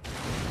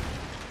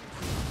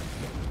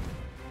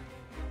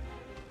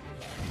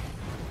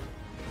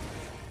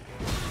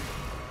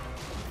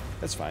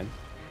 That's fine.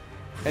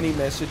 Any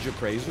message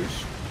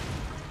appraisers?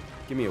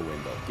 Give me a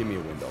window. Give me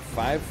a window.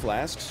 5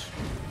 flasks.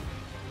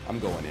 I'm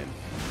going in.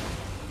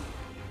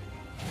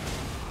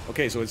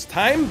 Okay, so it's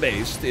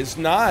time-based. It's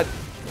not...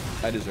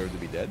 I deserve to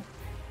be dead.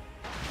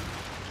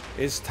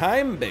 It's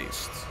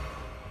time-based.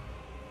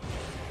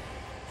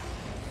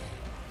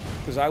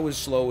 Because I was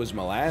slow as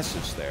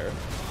molasses there.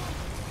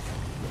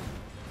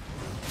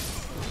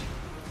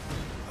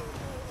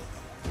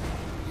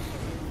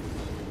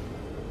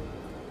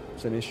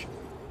 It's an issue.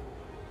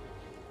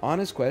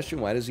 Honest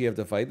question, why does he have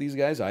to fight these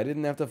guys? I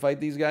didn't have to fight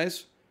these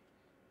guys?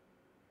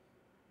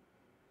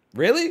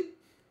 Really?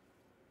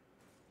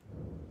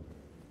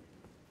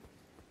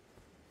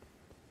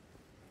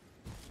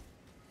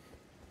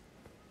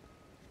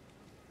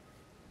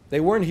 They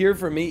weren't here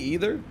for me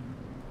either?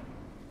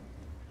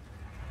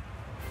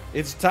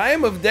 It's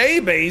time of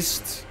day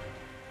based.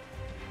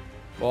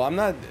 Well, I'm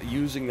not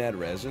using that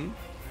resin.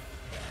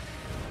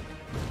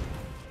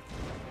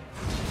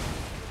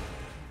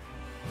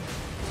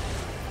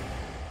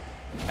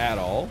 At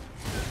all.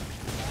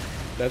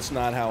 That's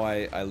not how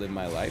I live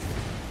my life.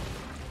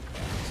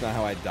 It's not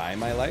how I die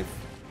my life.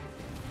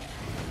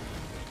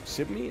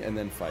 Sip me and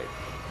then fight.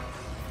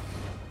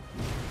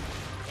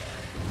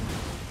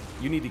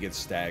 You need to get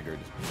staggered,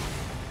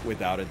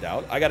 without a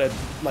doubt. I gotta,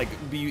 like,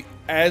 be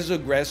as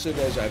aggressive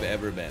as I've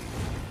ever been.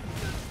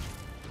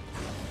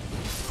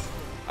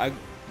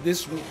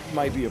 This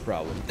might be a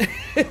problem.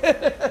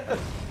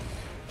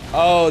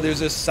 Oh,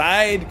 there's a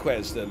side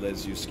quest that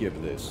lets you skip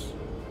this.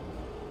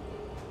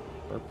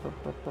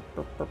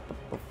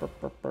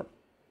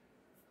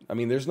 I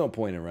mean, there's no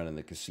point in running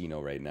the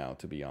casino right now,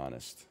 to be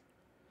honest.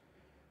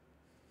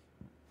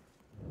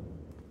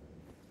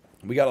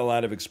 We got a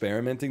lot of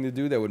experimenting to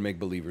do that would make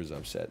believers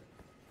upset.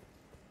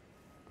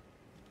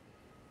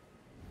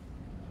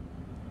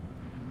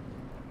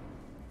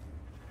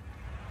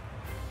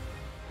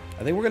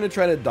 I think we're going to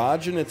try to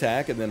dodge an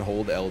attack and then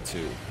hold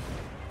L2.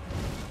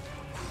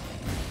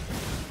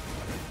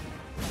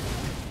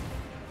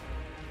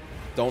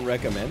 Don't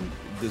recommend.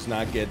 Does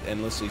not get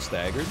endlessly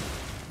staggered.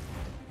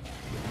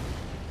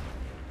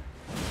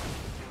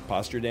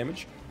 Posture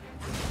damage.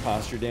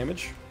 Posture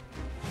damage.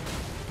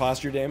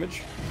 Posture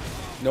damage.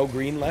 No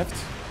green left.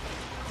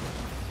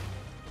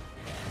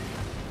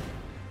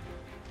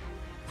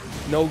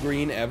 No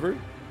green ever.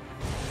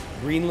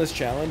 Greenless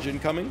challenge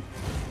incoming.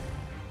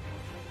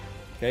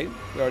 Okay,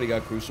 we already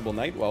got Crucible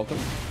Knight. Welcome.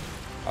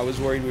 I was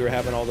worried we were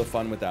having all the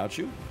fun without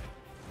you.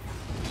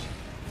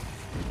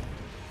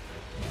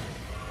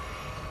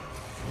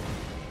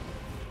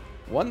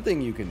 One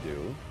thing you can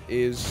do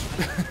is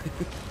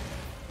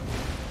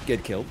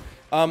get killed.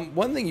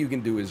 One thing you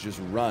can do is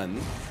just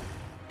run,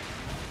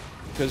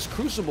 because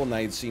Crucible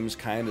Knight seems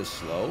kind of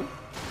slow.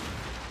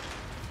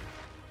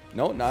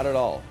 No, not at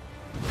all.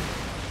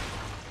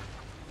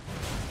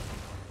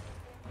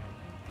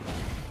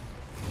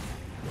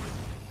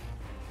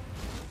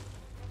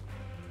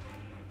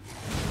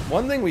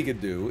 One thing we could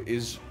do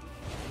is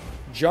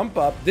jump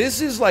up.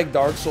 This is like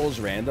Dark Souls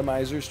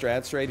randomizer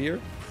strats right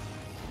here.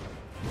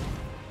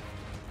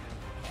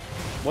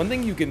 One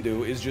thing you can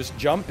do is just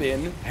jump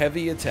in,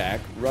 heavy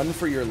attack, run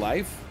for your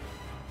life.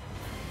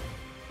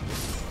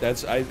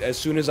 As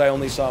soon as I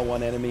only saw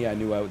one enemy, I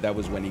knew that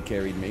was when he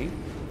carried me.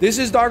 This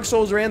is Dark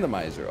Souls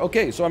randomizer.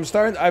 Okay, so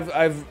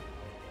I've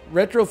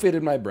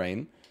retrofitted my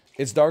brain.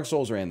 It's Dark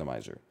Souls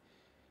randomizer.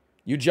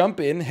 You jump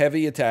in,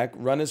 heavy attack,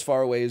 run as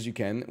far away as you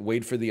can,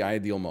 wait for the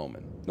ideal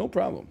moment. No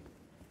problem.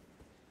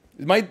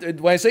 It might,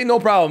 when I say no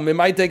problem, it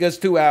might take us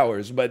 2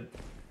 hours, but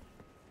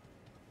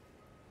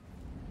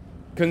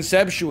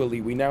conceptually,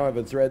 we now have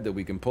a thread that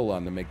we can pull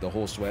on to make the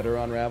whole sweater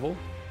unravel.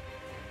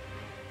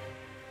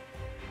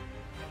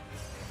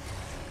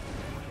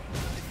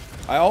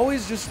 I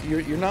always just,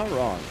 you're not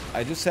wrong.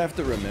 I just have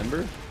to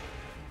remember,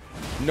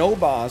 no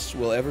boss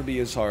will ever be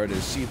as hard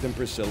as Seath and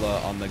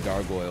Priscilla on the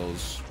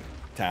Gargoyles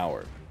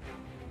Tower.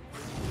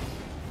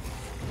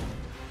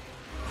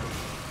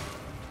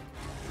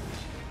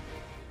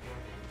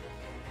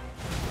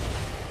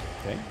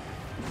 Okay,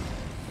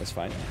 that's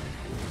fine.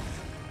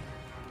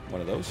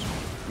 One of those.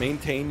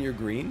 Maintain your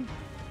green.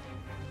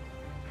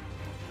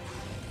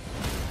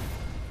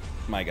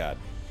 My God.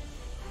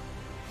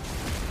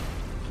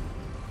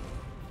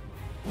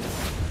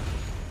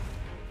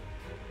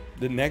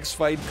 The next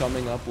fight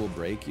coming up will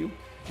break you.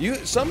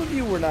 Some of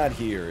you were not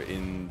here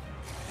in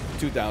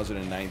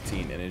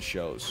 2019, and it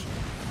shows.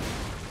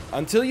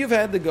 Until you've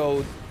had to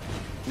go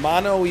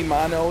mano y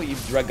mano y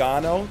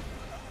dragano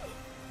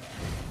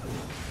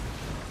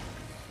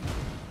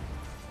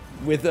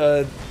with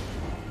a...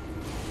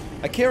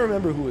 I can't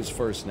remember who was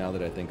first now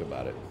that I think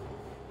about it.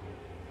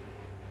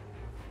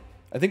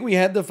 I think we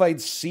had to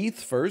fight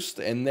Seath first,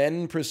 and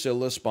then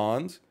Priscilla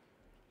spawned.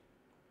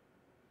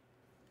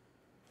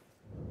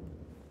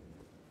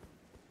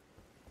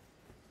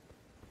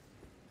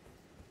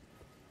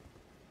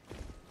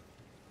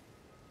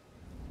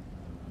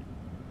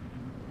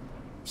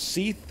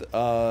 Seath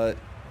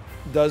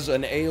does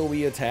an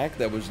AoE attack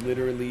that was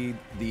literally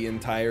the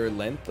entire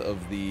length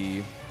of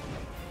the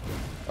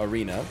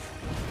arena.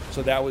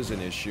 So that was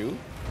an issue.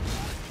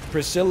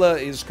 Priscilla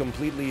is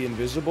completely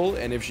invisible,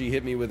 and if she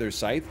hit me with her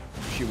scythe,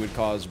 she would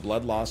cause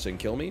blood loss and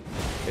kill me.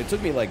 It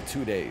took me like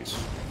 2 days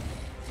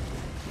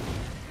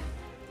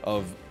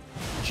of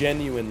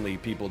genuinely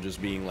people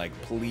just being like,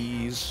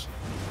 please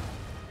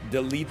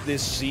delete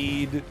this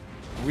seed,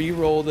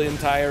 re-roll the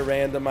entire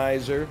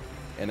randomizer.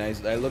 And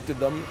I looked at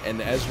them,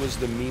 and as was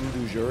the meme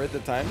du jour at the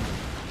time,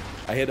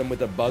 I hit him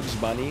with a Bugs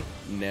Bunny.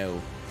 No.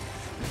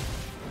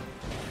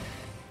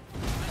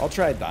 I'll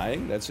try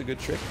dying. That's a good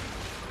trick.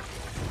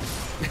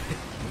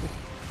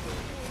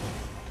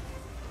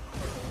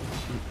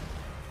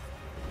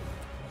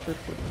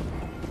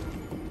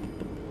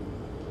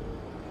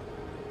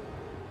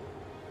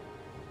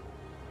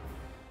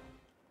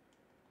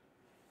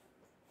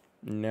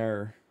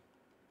 No.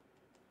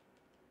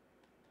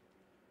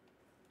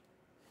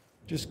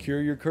 Just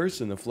cure your curse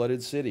in the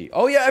flooded city.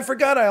 Oh yeah, I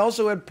forgot I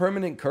also had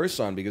permanent curse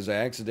on because I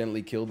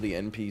accidentally killed the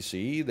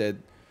NPC that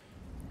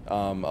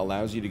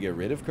allows you to get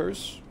rid of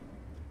curse.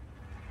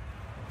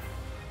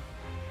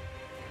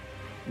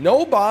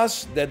 No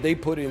boss that they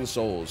put in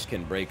souls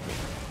can break me.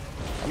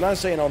 I'm not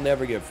saying I'll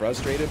never get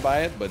frustrated by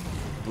it, but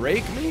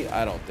break me?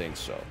 I don't think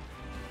so.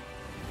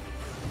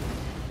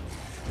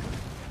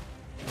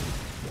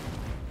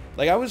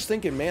 Like, I was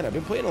thinking, man, I've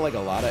been playing like a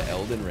lot of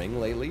Elden Ring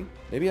lately.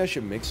 Maybe I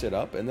should mix it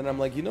up. And then I'm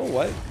like, you know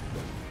what?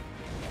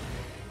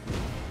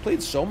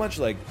 Played so much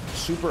like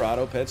Super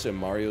Auto Pets and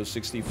Mario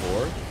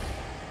 64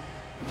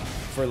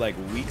 for like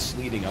weeks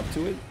leading up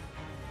to it.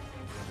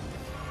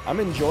 I'm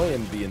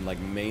enjoying being like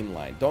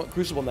mainline. Don't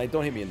Crucible Knight,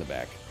 don't hit me in the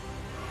back.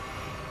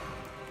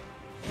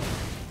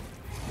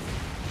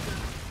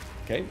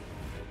 Okay.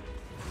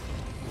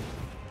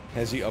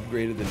 Has he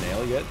upgraded the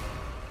nail yet?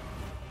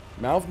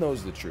 Mouth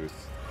knows the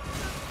truth.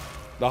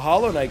 The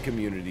Hollow Knight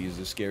community is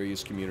the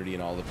scariest community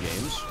in all of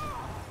games.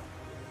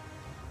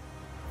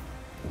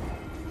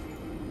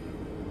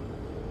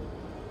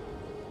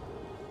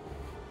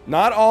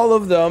 Not all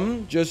of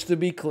them, just to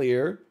be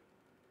clear.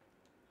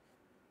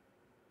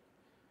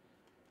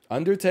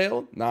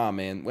 Undertale? Nah,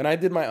 man. When I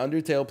did my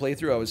Undertale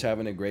playthrough, I was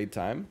having a great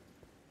time.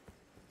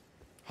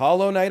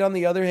 Hollow Knight, on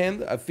the other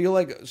hand, I feel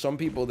like some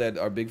people that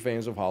are big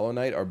fans of Hollow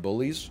Knight are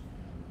bullies.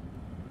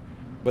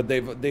 But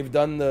they've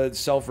done the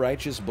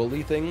self-righteous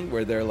bully thing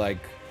where they're like,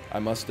 I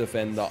must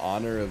defend the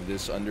honor of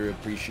this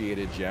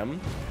underappreciated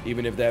gem,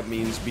 even if that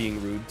means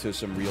being rude to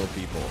some real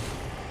people.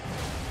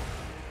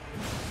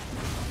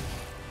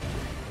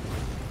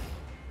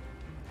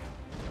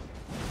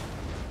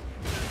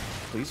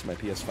 Please, my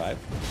PS5.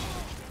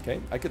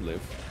 Okay, I could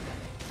live.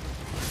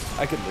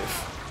 I could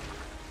live.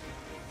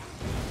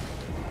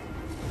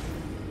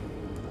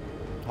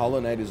 Hollow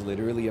Knight is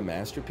literally a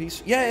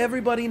masterpiece. Yeah,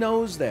 everybody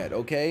knows that,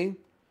 okay?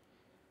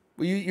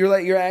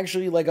 You're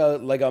actually like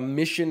a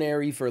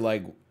missionary for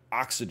like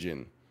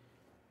oxygen.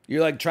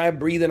 You're like, try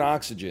breathing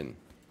oxygen.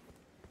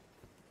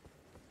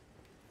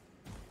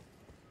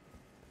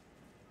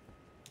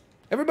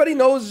 Everybody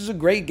knows this is a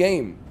great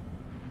game.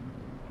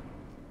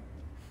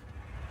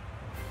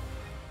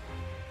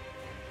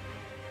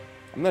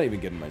 I'm not even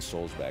getting my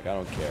souls back. I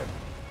don't care.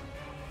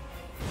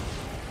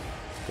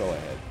 Go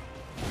ahead.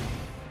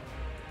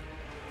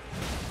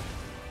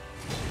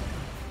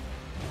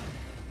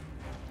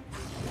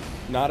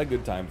 Not a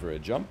good time for a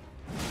jump.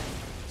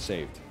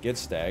 Saved. Get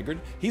staggered.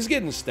 He's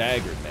getting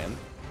staggered, man.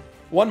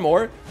 One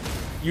more.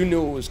 You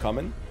knew it was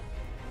coming.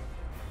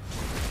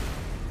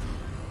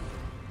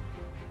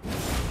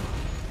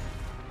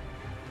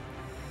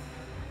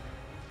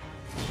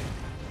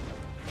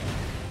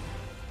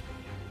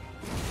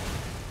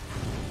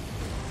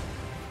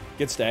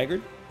 Get staggered.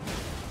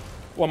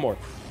 One more.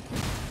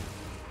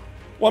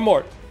 One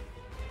more.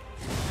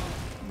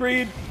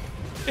 Greed.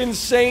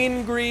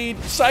 Insane greed.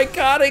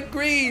 Psychotic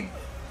greed.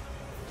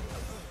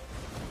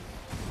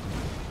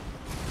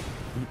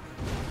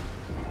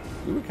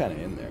 We were kind of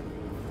in there.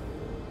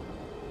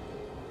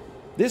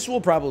 This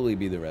will probably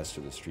be the rest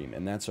of the stream,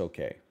 and that's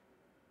okay.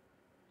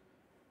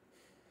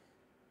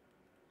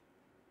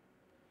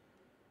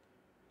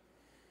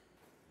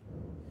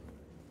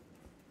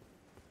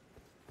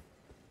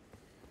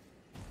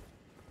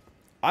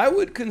 I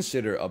would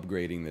consider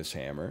upgrading this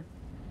hammer.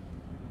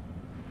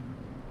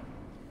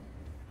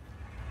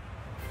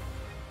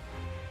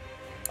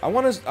 I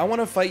want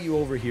to fight you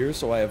over here,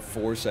 so I have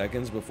 4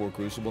 seconds before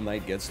Crucible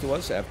Knight gets to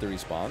us after he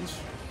spawns.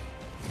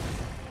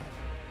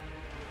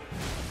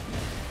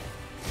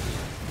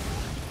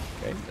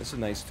 Okay, that's a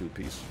nice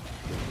 2-piece.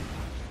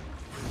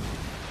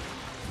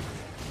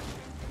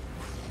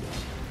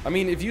 I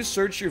mean, if you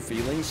search your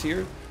feelings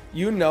here,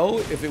 you know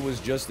if it was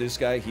just this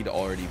guy, he'd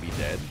already be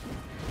dead.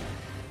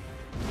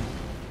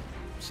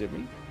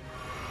 Me.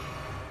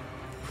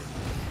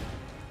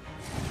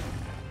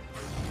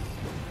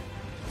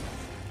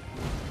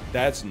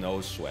 That's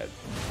no sweat.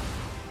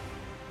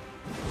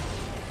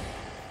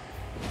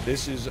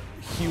 This is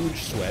huge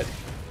sweat.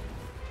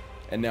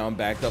 And now I'm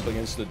backed up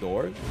against the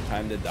door.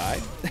 Time to die.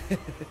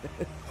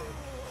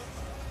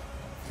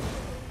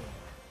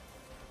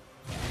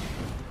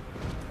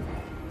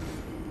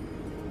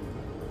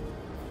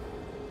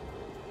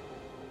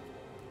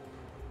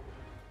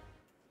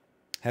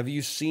 Have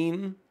you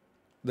seen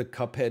the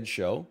Cuphead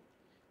show?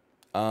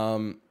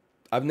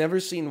 I've never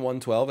seen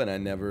 112, and I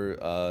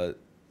never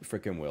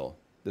frickin' will.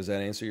 Does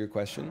that answer your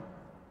question?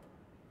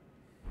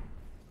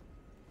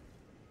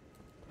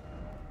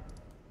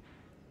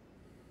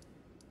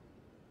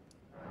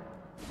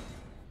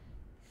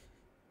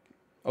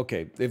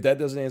 Okay, if that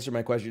doesn't answer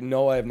my question,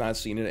 no, I have not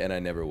seen it, and I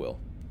never will.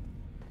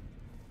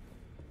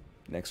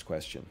 Next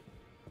question.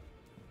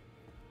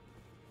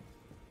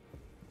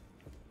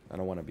 I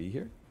don't want to be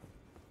here.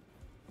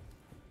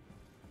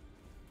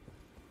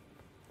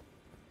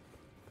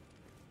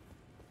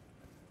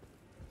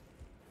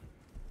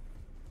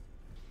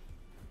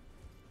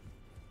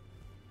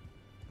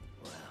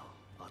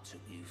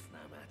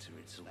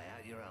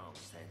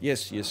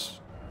 Yes, yes.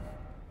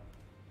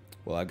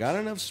 Well, I got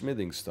enough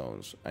smithing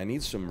stones. I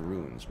need some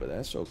runes, but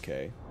that's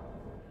okay.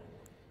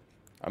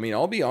 I mean,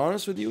 I'll be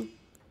honest with you.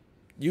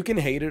 You can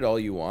hate it all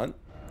you want.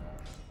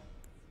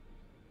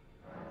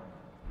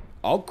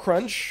 I'll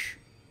crunch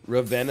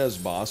Ravenna's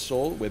boss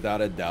soul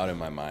without a doubt in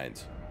my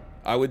mind.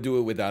 I would do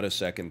it without a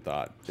second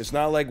thought. It's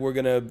not like we're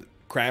gonna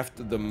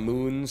craft the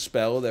moon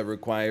spell that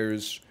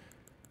requires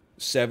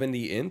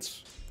 70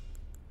 ints.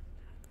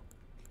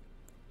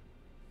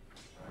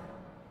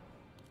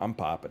 I'm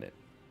popping it.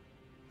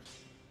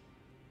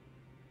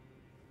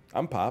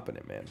 I'm popping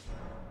it, man.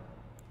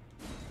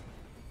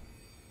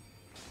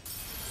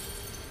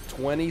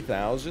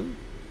 20,000?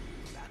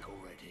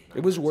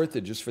 It was worth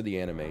it just for the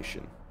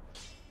animation.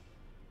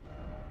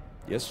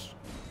 Yes.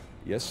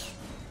 Yes.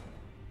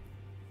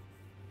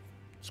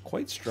 It's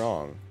quite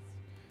strong.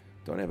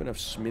 Don't have enough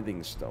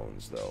smithing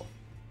stones, though.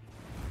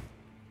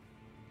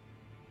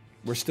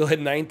 We're still at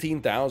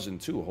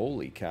 19,000, too.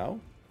 Holy cow.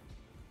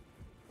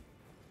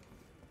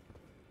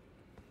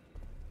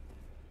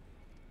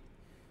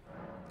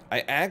 I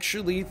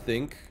actually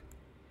think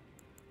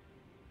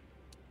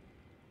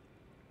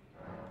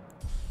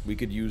we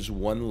could use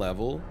one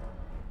level.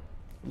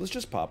 Let's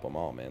just pop them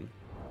all, man.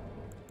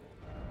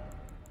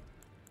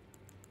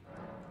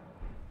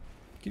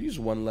 Could use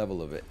one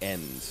level of it.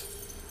 End.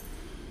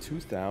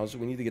 2,000.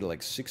 We need to get to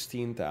like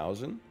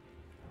 16,000.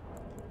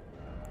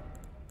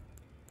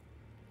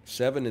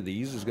 7 of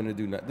these is going to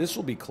do not. This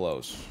will be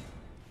close.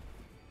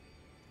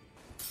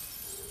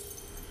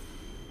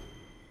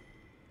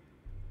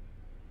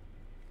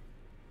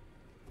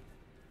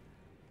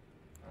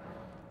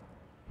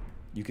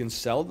 You can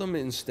sell them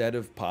instead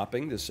of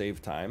popping to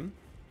save time.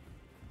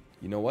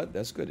 You know what?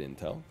 That's good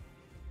intel.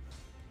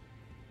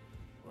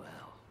 Well,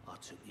 I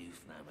took you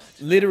for no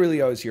matter.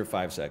 Literally, I was here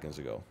 5 seconds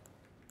ago.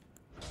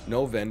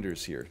 No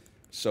vendors here.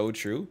 So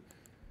true.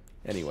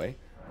 Anyway.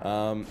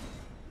 Wow,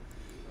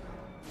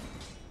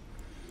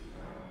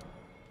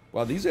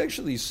 these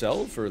actually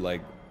sell for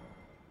like...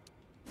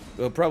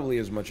 Well, probably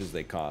as much as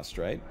they cost,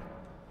 right?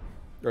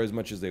 Or as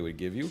much as they would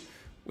give you.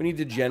 We need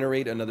to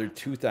generate another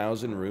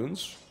 2,000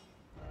 runes.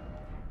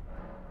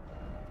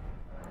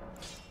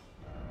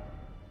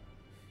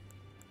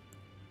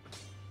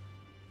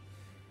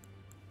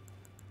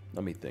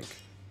 Let me think.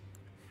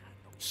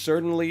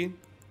 Certainly...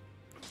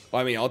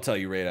 Well, I mean, I'll tell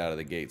you right out of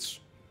the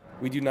gates.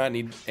 We do not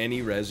need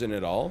any resin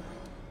at all.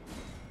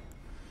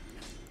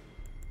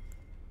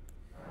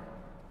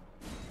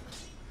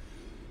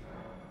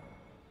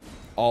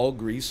 All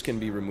grease can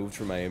be removed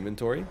from my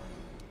inventory.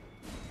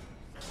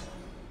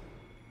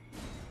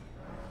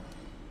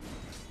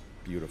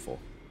 Beautiful.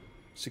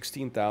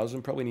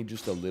 16,000. Probably need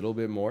just a little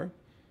bit more.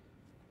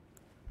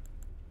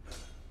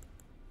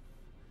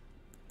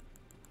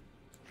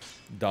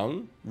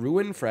 Dung?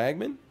 Ruin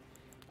fragment?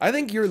 I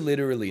think you're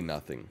literally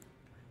nothing.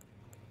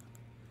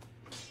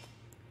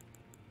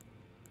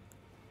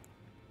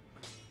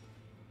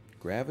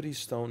 Gravity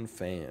stone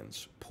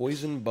fans.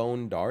 Poison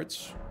bone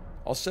darts.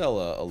 I'll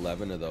sell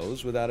 11 of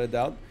those without a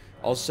doubt.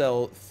 I'll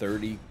sell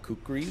 30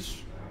 kukris.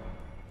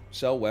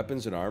 Sell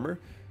weapons and armor.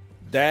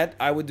 That,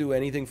 I would do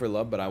anything for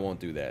love, but I won't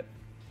do that.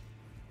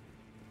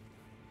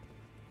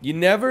 You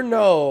never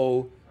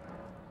know.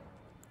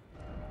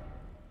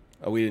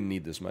 Oh, we didn't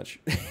need this much.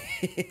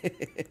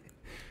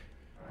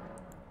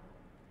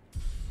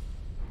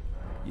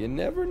 You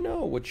never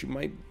know what you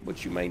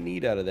might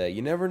need out of that.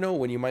 You never know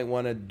when you might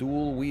want to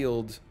dual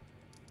wield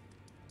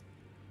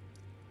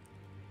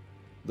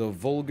the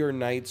Vulgar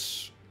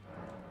Knight's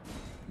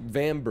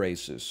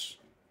Vambraces.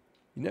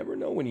 You never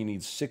know when you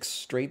need 6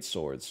 straight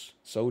swords.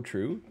 So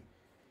true.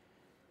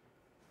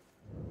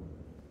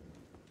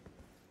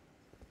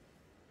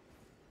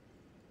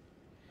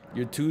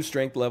 You're 2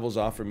 strength levels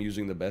off from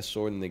using the best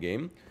sword in the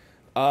game.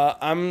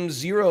 I'm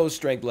 0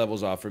 strength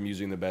levels off from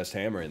using the best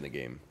hammer in the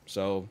game.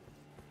 So,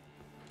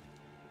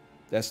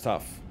 that's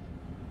tough.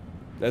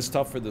 That's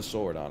tough for the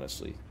sword,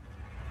 honestly.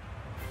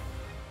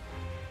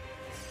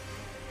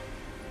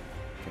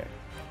 Okay.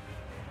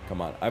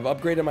 Come on. I've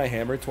upgraded my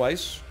hammer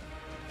twice.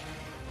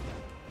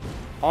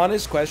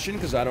 Honest question,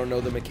 because I don't know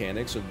the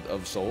mechanics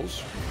of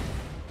Souls.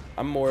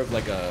 I'm more of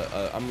like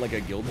I'm like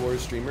a Guild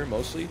Wars streamer,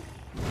 mostly.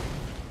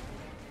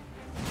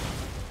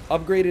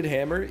 Upgraded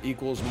hammer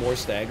equals more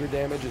stagger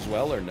damage as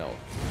well, or no?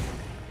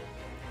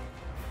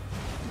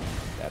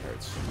 That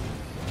hurts.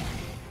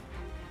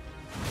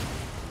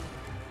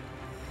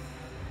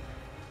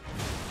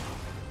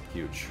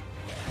 Huge.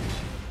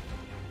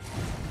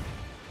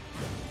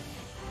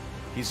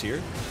 He's here.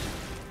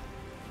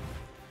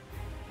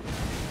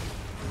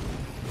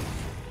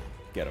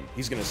 Get him.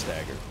 He's gonna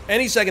stagger.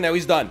 Any second now,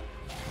 he's done.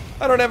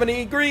 I don't have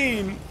any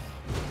green.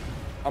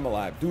 I'm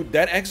alive. Dude,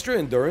 that extra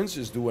endurance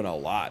is doing a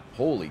lot.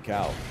 Holy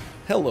cow.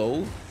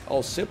 Hello.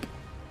 I'll sip.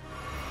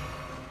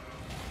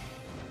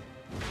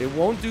 It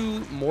won't do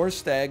more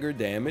stagger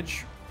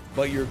damage,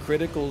 but your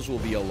criticals will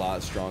be a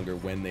lot stronger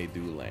when they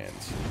do land.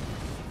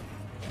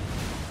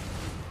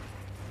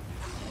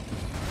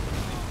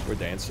 We're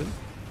dancing.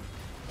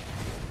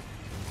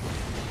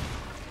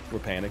 We're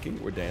panicking.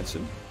 We're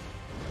dancing.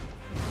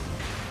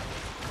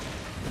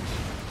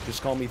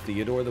 Just call me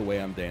Theodore the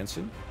way I'm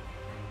dancing.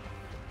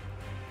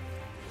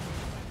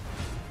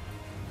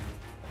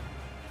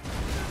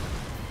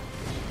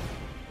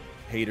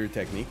 Hater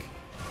technique.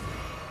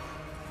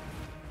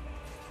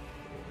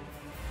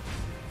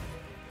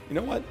 You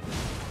know what?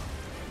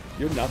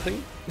 You're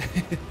nothing.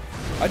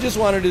 I just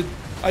wanted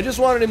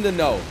him to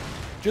know.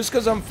 Just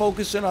because I'm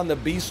focusing on the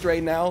beast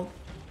right now,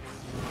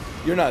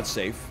 you're not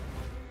safe.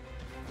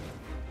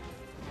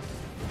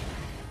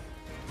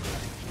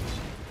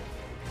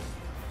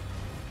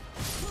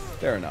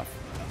 Fair enough.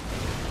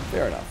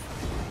 Fair enough.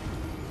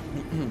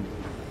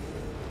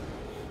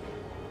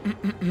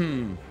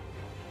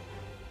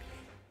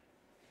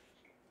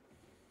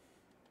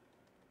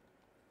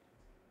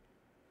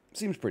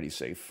 Seems pretty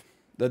safe.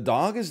 The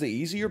dog is the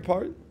easier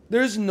part?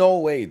 There's no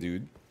way,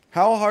 dude.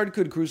 How hard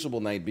could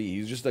Crucible Knight be?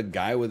 He's just a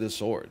guy with a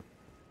sword.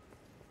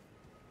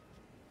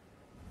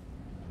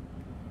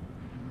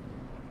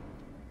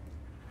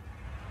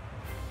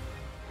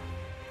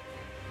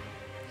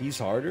 He's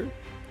harder?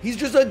 He's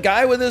just a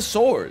guy with a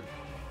sword.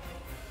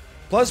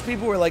 Plus,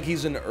 people were like,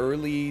 he's an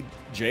early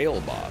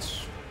jail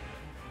boss.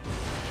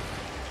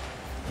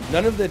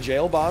 None of the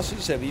jail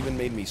bosses have even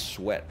made me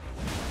sweat.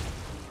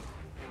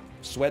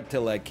 Sweat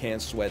till I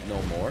can't sweat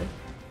no more.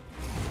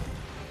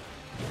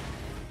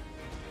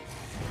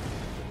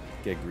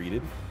 Get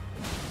greeted.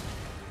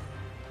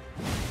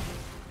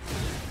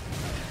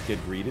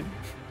 Get greeted.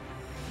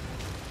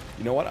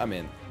 You know what? I'm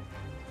in.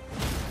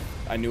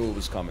 I knew it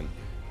was coming.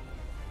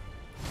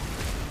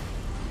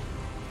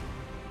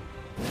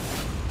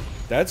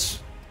 That's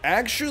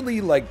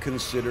actually like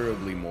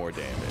considerably more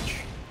damage.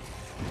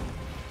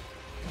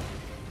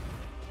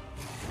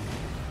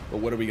 But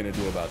what are we gonna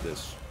do about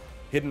this?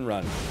 Hit and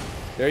run.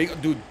 There you go,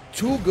 dude.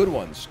 2 good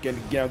ones.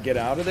 Get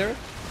out of there.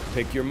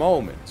 Pick your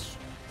moments.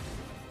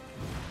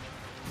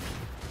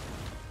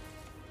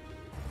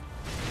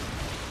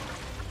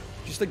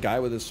 Just a guy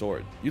with a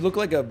sword. You look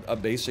like a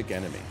basic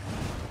enemy.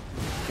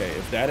 Okay,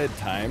 if that had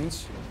timed,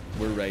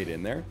 we're right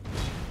in there.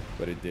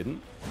 But it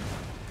didn't.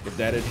 If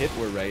that had hit,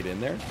 we're right in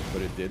there.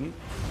 But it didn't.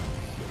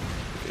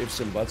 If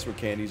some butts were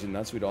candies and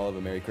nuts, we'd all have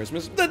a Merry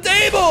Christmas. The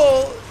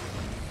table!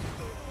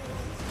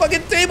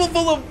 Fucking table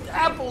full of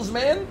apples,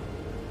 man!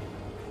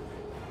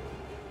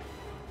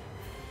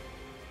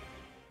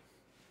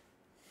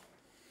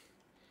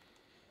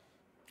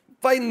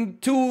 Fighting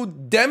 2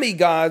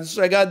 demigods,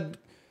 I got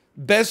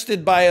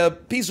bested by a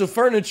piece of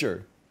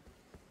furniture.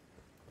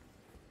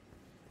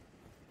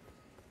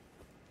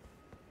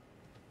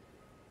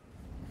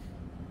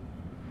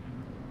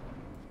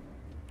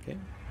 Okay.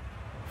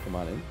 Come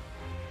on in.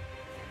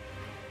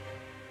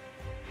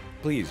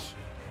 Please.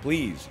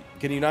 Please.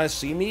 Can you not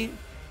see me?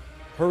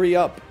 Hurry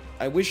up.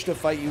 I wish to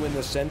fight you in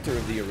the center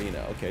of the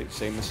arena. Okay,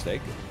 same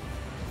mistake.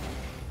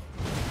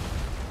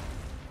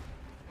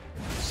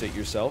 Sit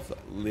yourself,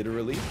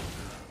 literally.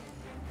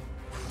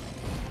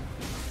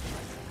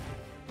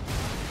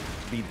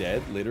 Be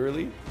dead,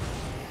 literally.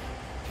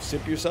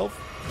 Sip yourself.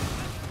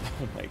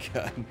 Oh my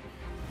god.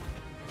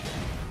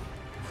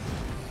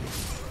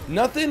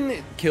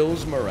 Nothing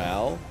kills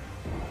morale.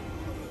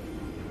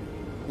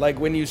 Like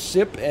when you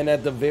sip and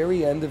at the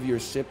very end of your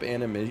sip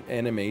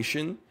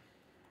animation,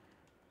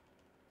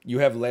 you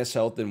have less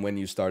health than when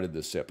you started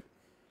the sip.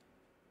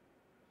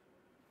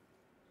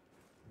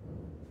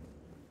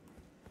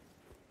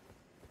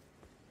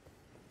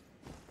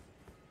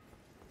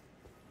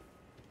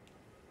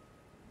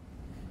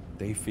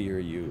 They fear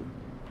you.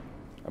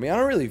 I mean, I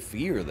don't really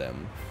fear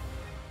them.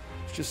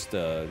 It's just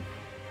a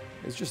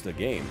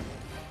game.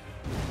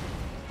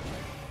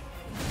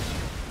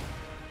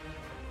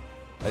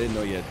 I didn't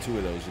know you had 2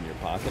 of those in your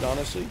pocket,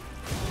 honestly.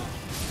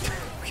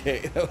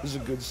 Okay, that was a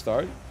good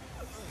start.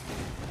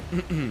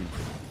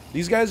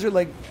 These guys are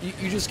like,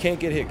 you just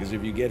can't get hit, because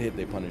if you get hit,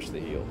 they punish the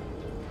heal.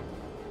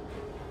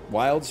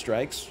 Wild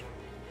Strikes.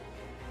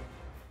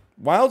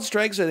 Wild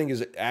Strikes, I think,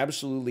 is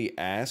absolutely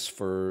ass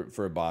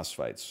for boss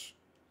fights.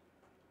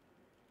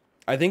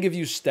 I think if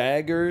you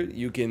stagger,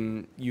 you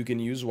can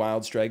use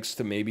Wild Strikes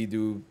to maybe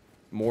do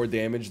more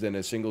damage than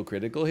a single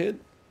critical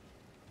hit.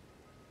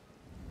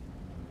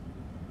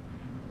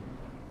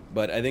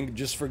 But I think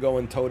just for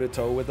going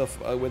toe-to-toe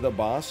with a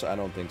boss, I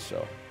don't think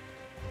so.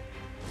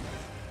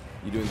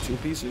 You doing 2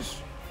 pieces?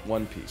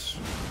 1 piece.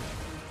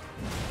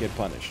 Get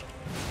punished.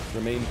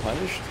 Remain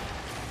punished.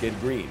 Get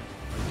green.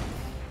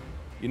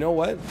 You know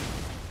what?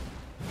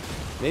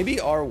 Maybe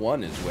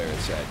R1 is where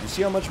it's at. You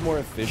see how much more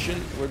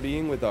efficient we're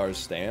being with our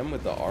stam,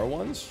 with the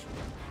R1s?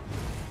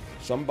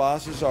 Some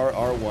bosses are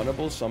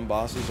R1-able, some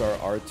bosses are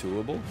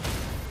R2-able.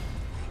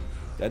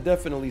 That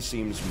definitely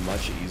seems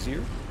much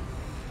easier.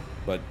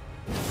 But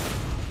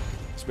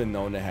it's been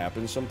known to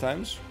happen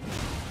sometimes.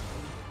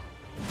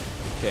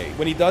 Okay,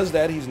 when he does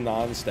that, he's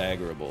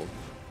non-staggerable.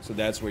 So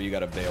that's where you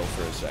gotta bail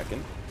for a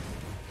second.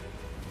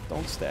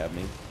 Don't stab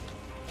me.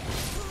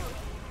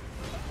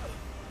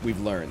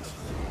 We've learned.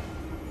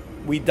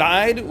 We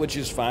died, which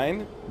is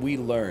fine. We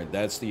learned.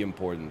 That's the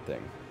important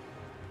thing.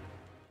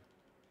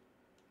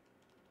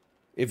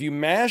 If you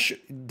mash,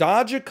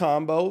 dodge a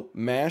combo,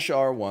 mash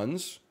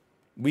R1s,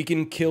 we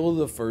can kill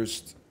the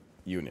first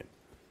unit.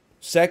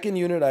 Second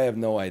unit, I have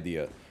no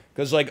idea.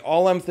 Because, like,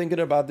 all I'm thinking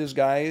about this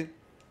guy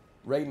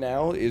right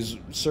now is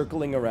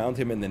circling around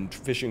him and then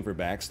fishing for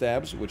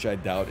backstabs, which I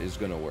doubt is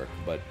going to work,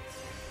 but...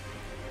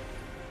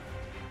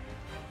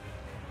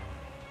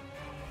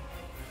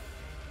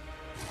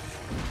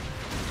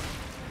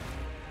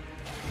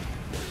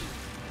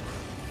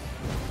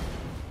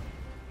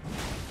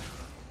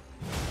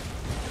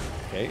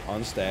 Okay,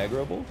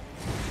 unstaggerable.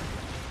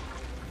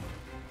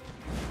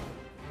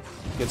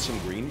 Get some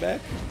green back.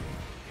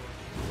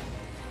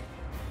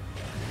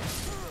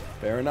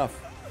 Fair enough.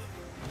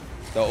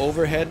 The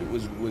overhead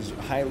was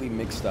highly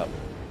mixed up.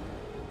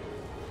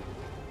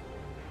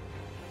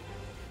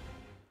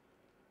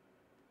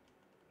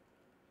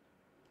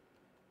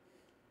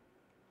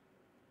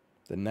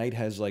 The knight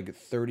has like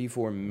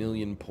 34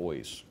 million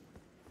poise.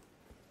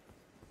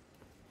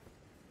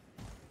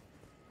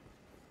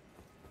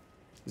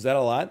 Is that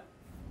a lot?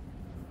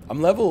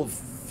 I'm level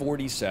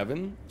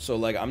 47, so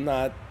like I'm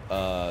not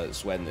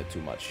sweating it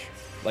too much.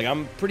 Like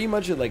I'm pretty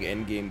much at like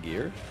end game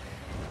gear.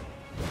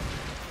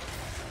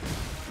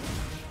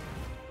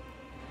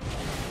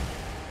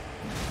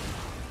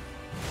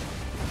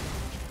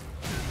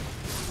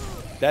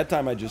 That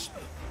time I just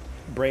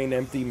brain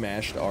empty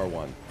mashed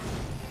R1.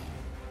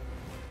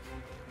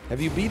 Have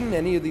you beaten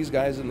any of these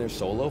guys in their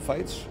solo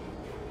fights?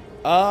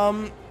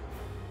 I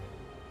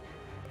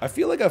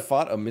feel like I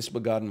fought a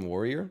misbegotten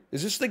warrior.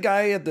 Is this the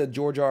guy at the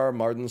George R.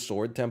 Martin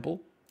Sword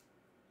Temple?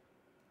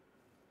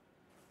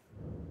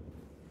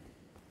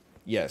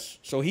 Yes.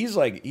 So he's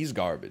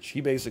garbage. He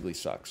basically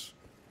sucks.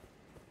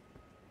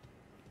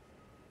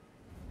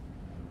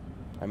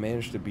 I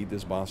managed to beat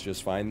this boss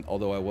just fine,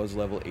 although I was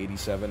level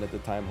 87 at the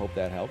time. Hope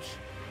that helps.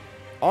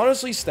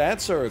 Honestly,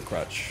 stats are a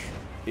crutch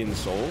in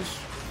Souls.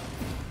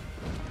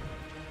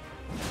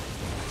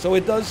 So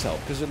it does help,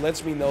 because it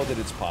lets me know that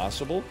it's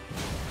possible.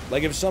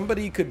 Like, if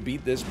somebody could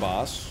beat this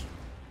boss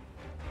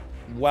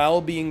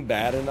while being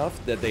bad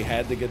enough that they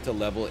had to get to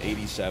level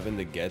 87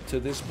 to get to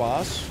this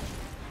boss,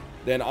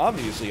 then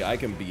obviously I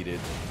can beat it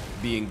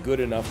being good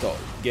enough to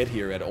get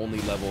here at only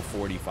level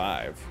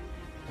 45.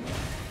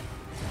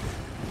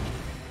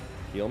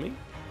 Heal me?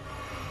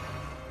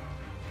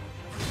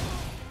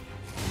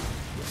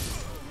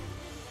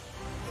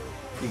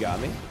 You got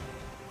me?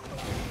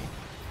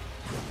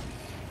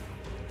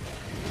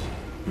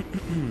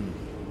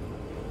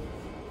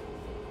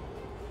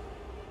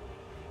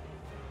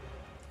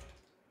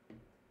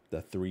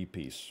 The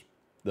three-piece.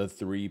 The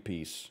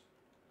three-piece.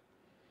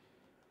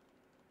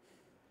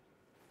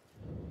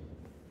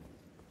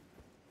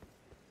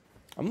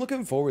 I'm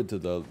looking forward to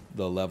the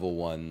level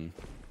 1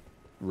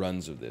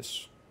 runs of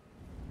this.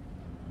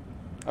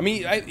 I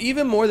mean,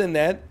 even more than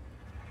that,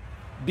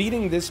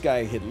 beating this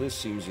guy hitless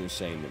seems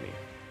insane to me.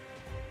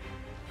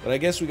 But I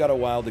guess we got a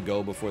while to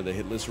go before the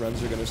hitless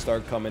runs are going to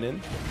start coming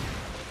in.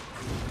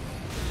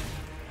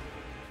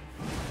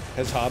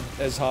 Has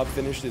Hob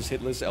finished his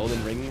hitless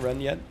Elden Ring run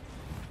yet?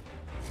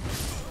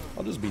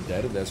 I'll just be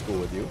dead if that's cool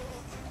with you.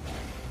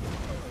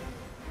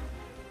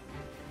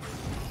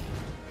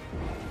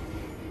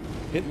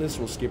 Hitless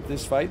will skip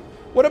this fight.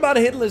 What about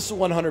hitless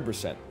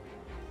 100%?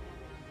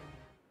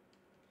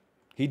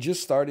 He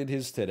just started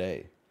his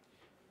today.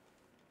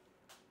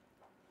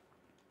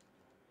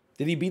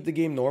 Did he beat the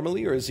game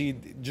normally, or is he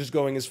just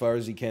going as far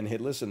as he can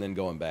hitless and then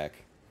going back?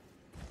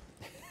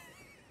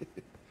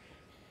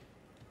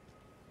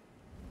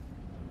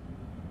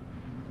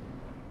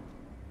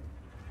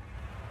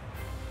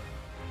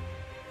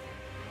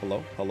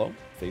 Hello? Hello?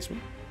 Face me?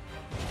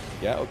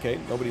 Yeah, okay.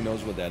 Nobody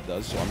knows what that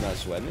does, so I'm not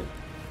sweating it.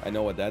 I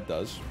know what that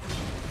does.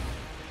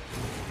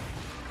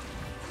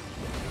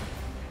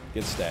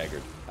 Get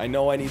staggered. I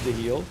know I need to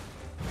heal,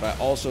 but I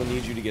also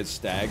need you to get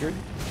staggered.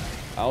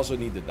 I also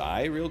need to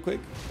die real quick.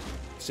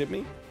 Sip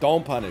me.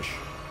 Don't punish.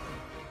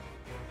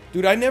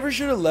 Dude, I never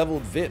should have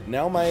leveled Vit.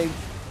 Now my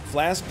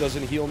flask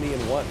doesn't heal me in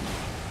one.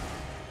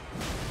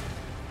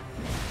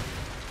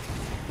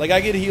 Like,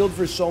 I get healed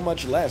for so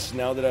much less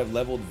now that I've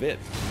leveled Vit.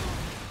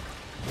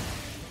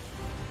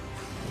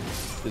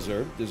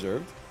 Deserved,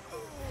 deserved.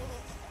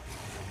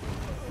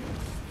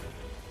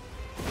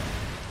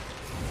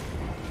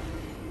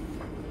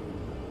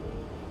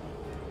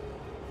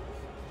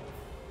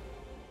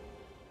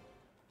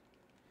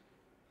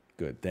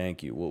 Good,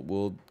 thank you.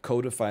 We'll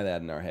codify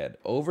that in our head.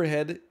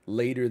 Overhead,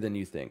 later than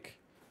you think.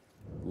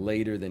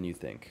 Later than you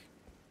think.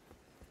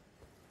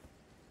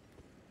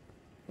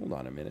 Hold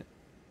on a minute.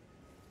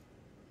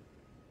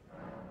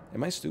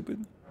 Am I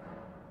stupid?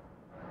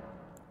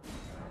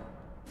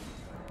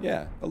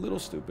 Yeah, a little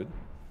stupid.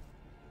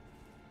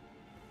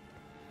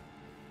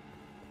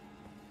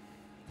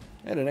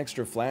 I had an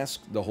extra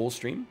flask the whole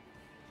stream.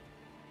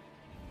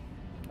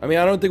 I mean,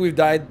 I don't think we've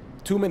died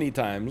too many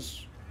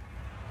times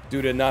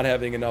due to not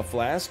having enough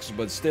flasks,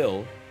 but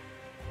still.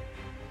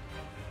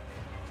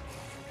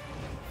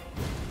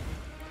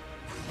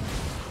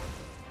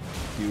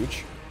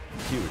 Huge.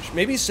 Huge.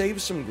 Maybe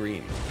save some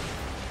green.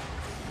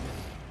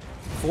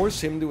 Force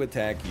him to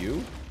attack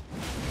you.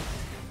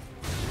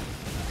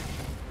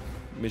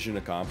 Mission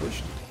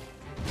accomplished.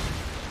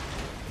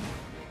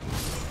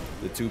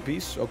 The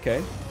two-piece,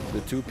 okay. The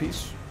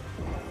two-piece.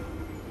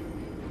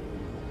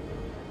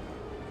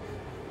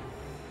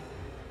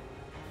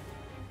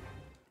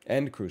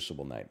 And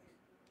Crucible Knight.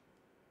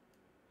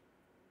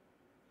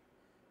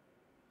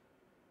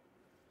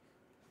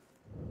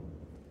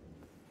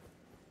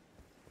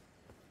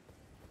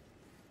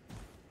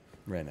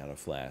 Ran out of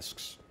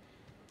flasks.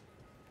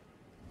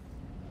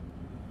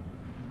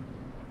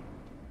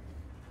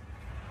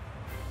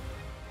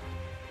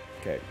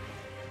 Okay.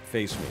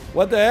 Face me.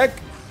 What the heck?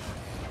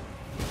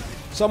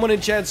 Someone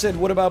in chat said,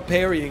 what about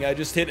parrying? I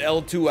just hit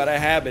L2 out of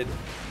habit.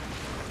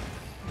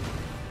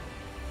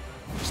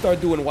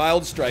 Start doing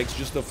wild strikes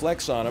just to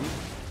flex on him.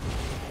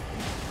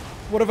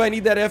 What if I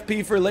need that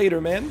FP for later,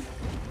 man?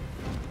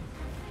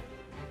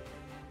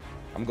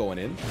 I'm going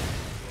in.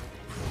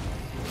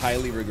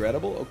 Highly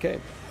regrettable? Okay.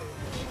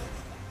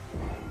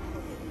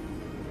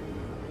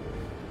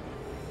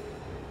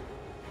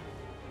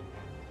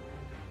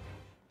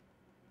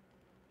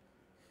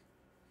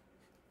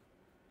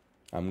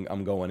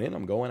 I'm going in,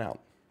 I'm going out.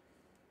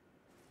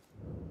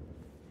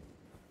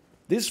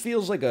 This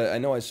feels like a, I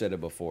know I said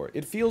it before,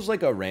 it feels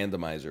like a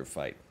randomizer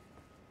fight.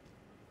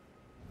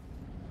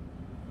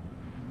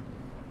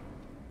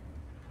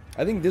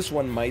 I think this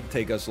one might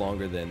take us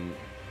longer than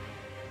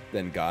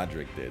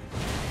Godric did.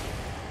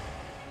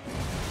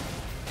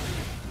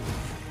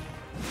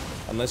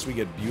 Unless we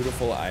get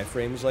beautiful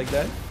iframes like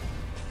that.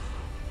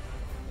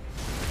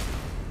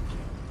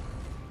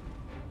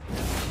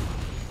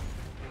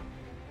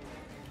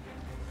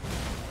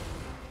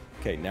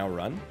 Okay, now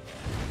run.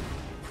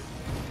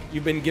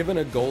 You've been given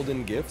a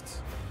golden gift.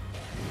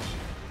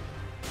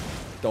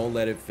 Don't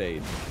let it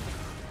fade.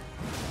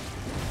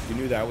 You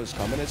knew that was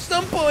coming at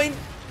some point.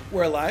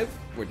 We're alive.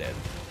 We're dead.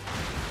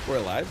 We're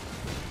alive.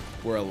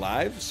 We're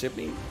alive. Sip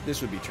me.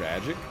 This would be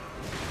tragic.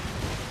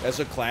 That's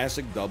a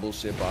classic double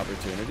sip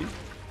opportunity.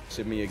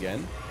 Sip me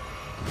again.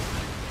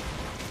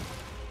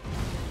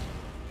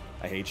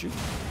 I hate you.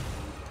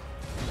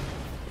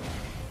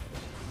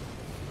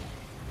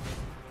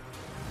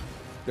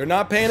 They're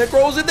not panic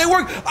rolls and they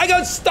work. I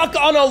got stuck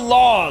on a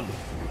log.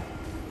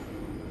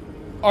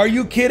 Are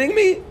you kidding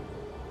me?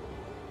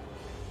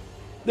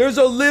 There's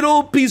a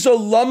little piece of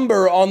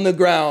lumber on the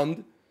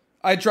ground.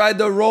 I tried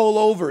to roll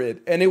over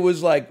it and it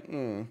was like,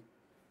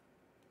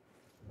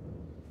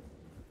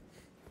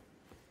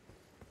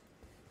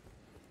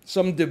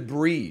 some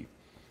debris.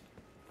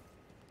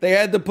 They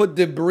had to put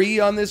debris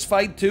on this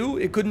fight too?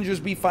 It couldn't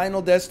just be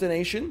Final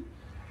Destination?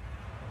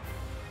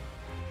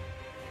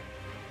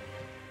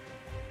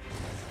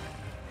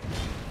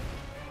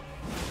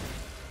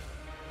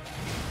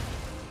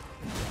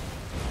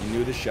 You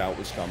knew the shout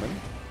was coming.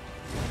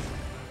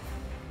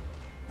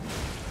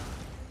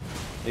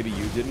 Maybe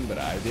you didn't, but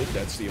I did.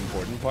 That's the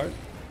important part.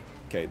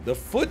 Okay, the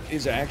foot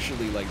is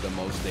actually like the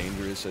most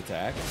dangerous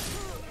attack.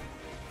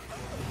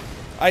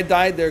 I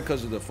died there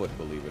because of the foot,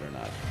 believe it or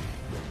not.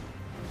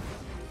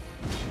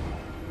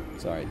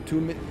 Sorry,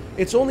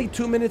 it's only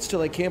 2 minutes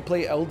till I can't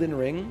play Elden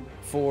Ring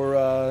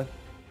for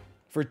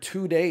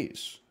 2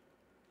 days.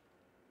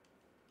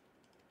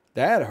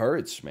 That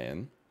hurts,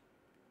 man.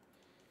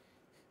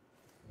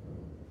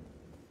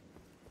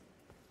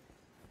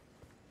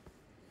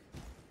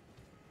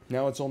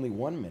 Now it's only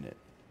 1 minute.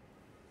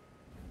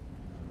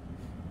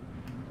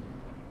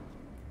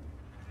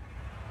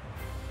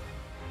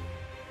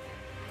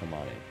 Come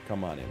on in.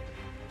 Come on in.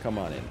 Come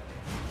on in.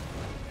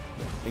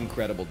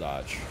 Incredible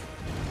dodge.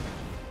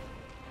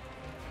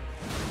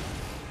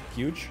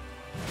 Huge.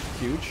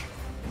 Huge.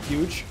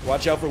 Huge.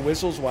 Watch out for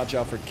whistles. Watch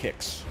out for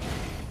kicks.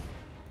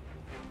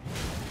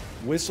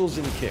 Whistles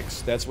and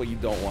kicks. That's what you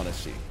don't want to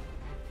see.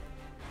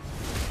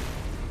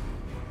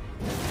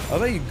 How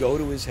about you go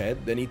to his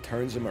head, then he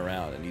turns him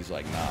around, and he's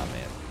like, nah,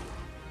 man.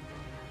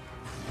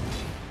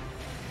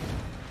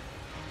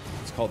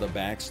 It's called a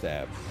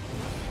backstab.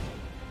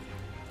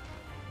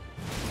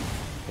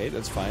 Okay,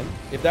 that's fine.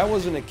 If that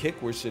wasn't a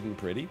kick, we're sitting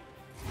pretty.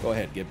 Go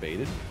ahead, get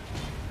baited.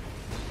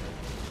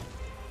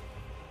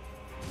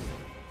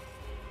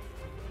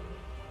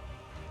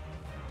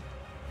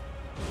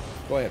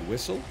 Go ahead,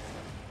 whistle.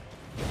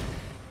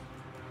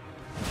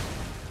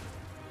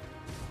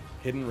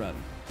 Hit and run.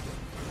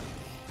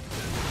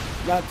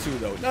 Not two,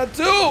 though. Not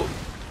two!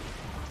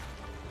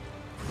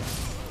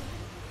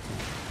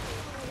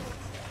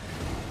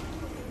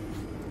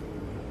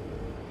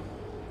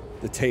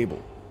 The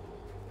table.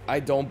 I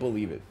don't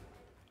believe it.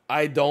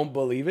 I don't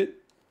believe it.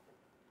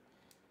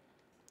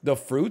 The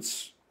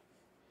fruits.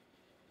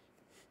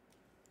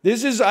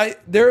 This is...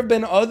 There have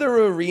been other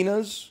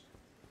arenas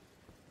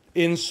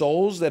in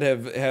Souls that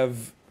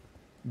have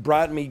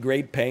brought me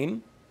great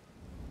pain.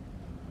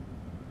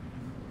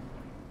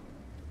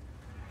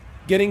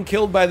 Getting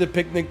killed by the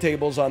picnic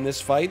tables on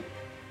this fight.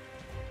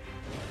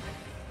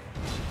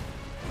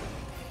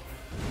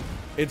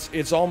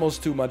 It's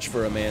almost too much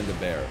for a man to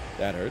bear.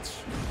 That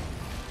hurts.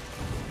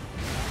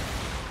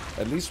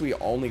 At least we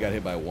only got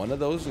hit by one of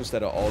those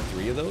instead of all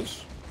three of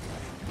those.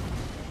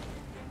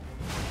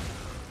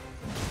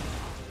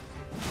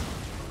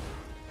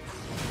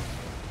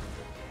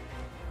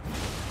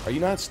 Are you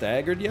not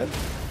staggered yet?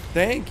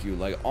 Thank you,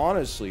 like,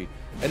 honestly.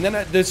 And then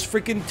this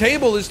freaking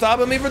table is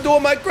stopping me from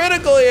doing my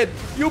critical hit!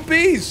 You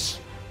piece!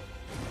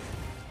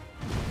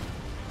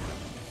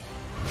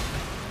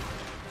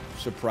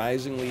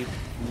 Surprisingly,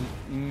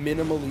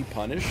 minimally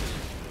punished.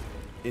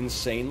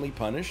 Insanely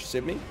punished,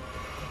 Sydney.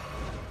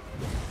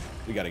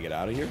 We gotta get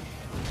out of here.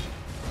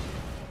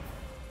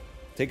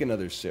 Take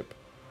another sip.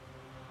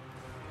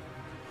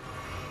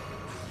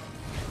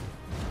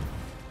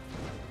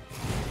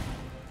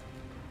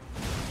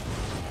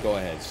 Go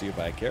ahead, see if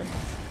I care.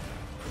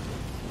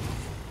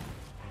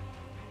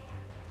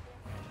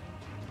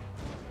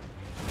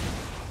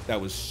 That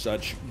was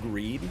such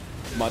greed.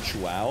 Much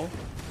wow.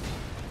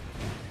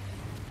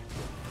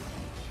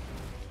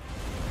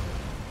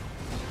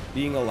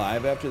 Being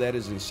alive after that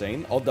is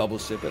insane. I'll double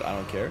sip it, I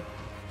don't care.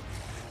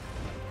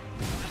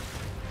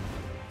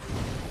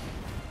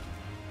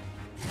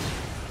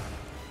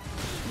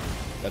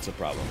 That's a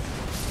problem.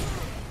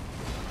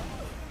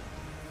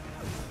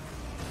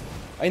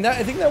 I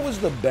think that was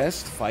the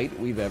best fight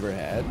we've ever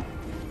had.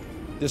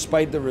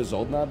 Despite the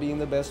result not being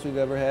the best we've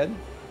ever had.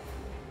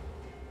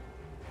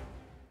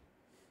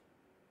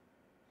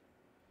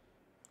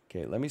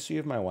 Okay, let me see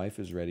if my wife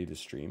is ready to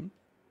stream.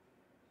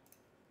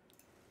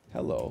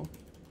 Hello.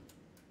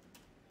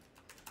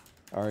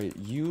 Are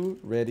you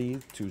ready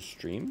to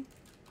stream?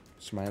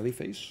 Smiley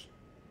face.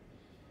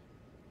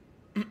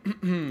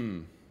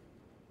 We'll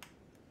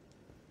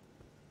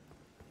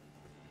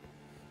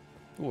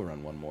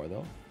run one more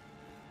though.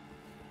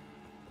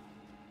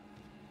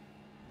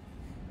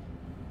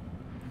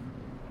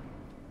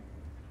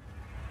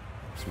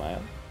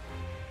 Smile.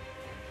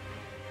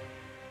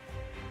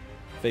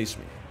 Face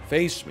me.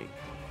 Face me.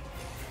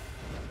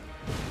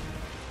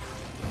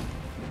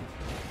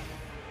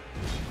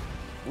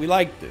 We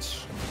like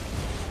this.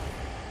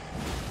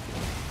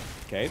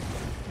 Okay.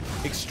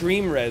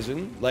 Extreme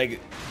resin. Like,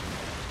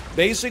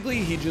 basically,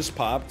 he just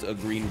popped a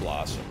green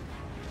blossom.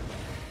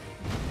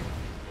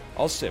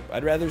 I'll sip.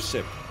 I'd rather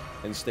sip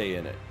and stay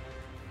in it.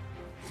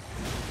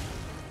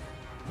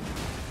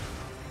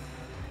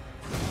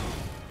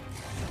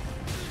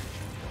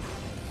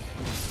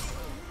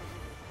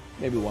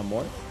 Maybe one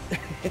more.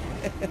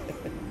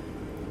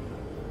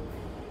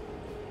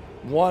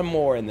 One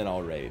more and then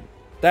I'll raid.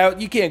 That,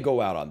 you can't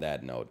go out on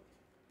that note.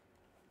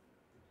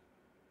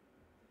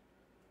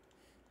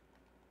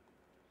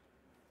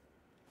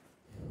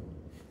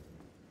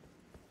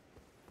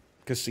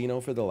 Casino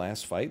for the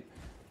last fight.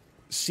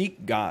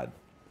 Seek God.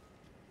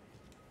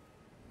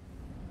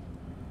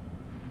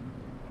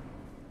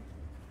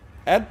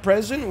 At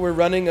present, we're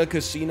running a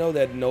casino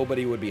that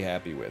nobody would be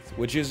happy with,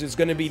 which is it's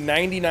going to be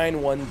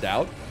 99-1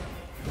 doubt.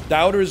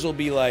 Doubters will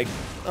be like,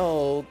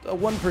 oh, a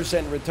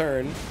 1%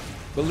 return.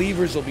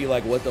 Believers will be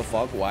like, what the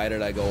fuck? Why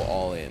did I go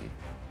all in?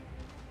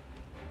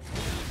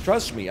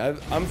 Trust me,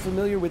 I'm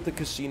familiar with the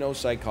casino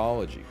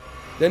psychology.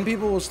 Then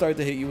people will start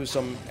to hit you with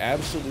some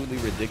absolutely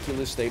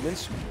ridiculous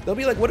statements. They'll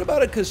be like, what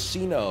about a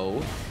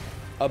casino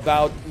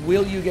about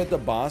will you get the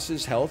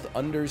boss's health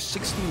under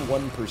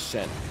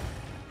 61%?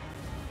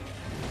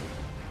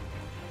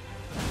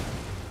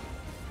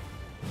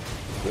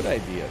 Good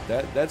idea.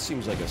 That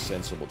seems like a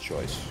sensible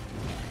choice.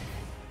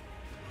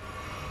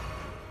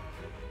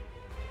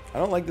 I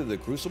don't like that the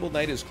Crucible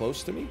Knight is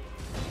close to me.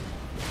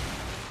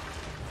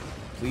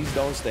 Please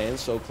don't stand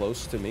so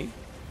close to me.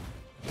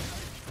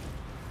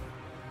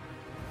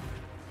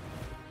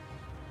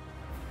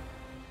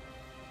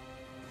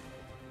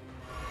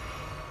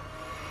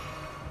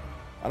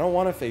 I don't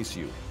want to face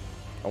you.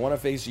 I want to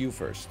face you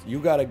first. You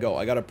gotta go.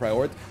 I gotta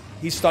prioritize.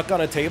 He's stuck on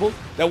a table?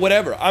 That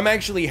whatever. I'm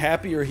actually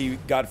happier he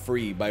got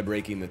free by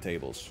breaking the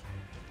tables.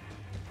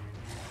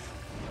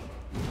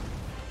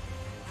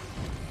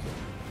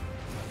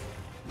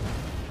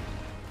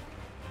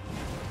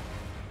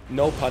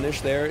 No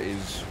punish there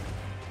is...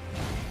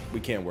 We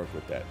can't work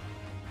with that.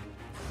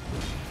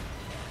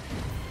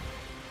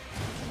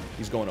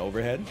 He's going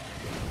overhead.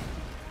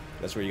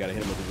 That's where you gotta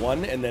hit him with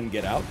one and then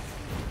get out.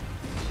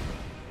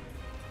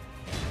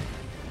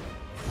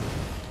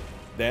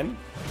 Then,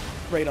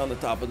 right on the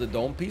top of the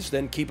dome piece,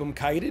 then keep him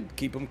kited,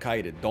 keep him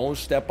kited. Don't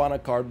step on a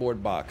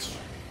cardboard box.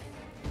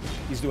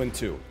 He's doing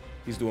two.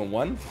 He's doing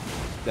one,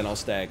 then I'll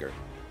stagger.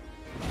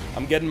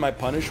 I'm getting my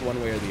punish one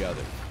way or the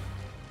other.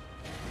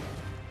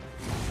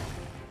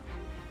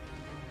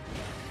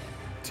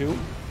 Two.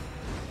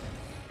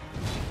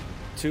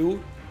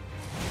 Two.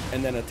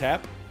 And then a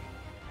tap.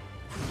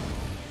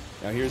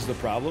 Now here's the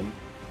problem.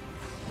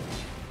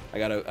 I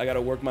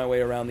gotta work my way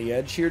around the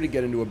edge here to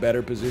get into a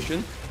better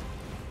position.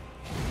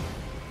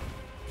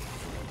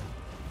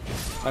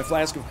 My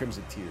flask of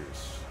Crimson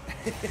Tears.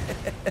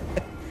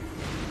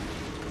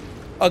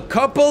 A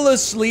couple of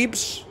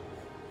sleeps.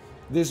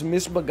 This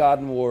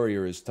misbegotten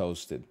warrior is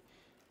toasted.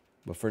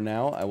 But for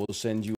now, I will send you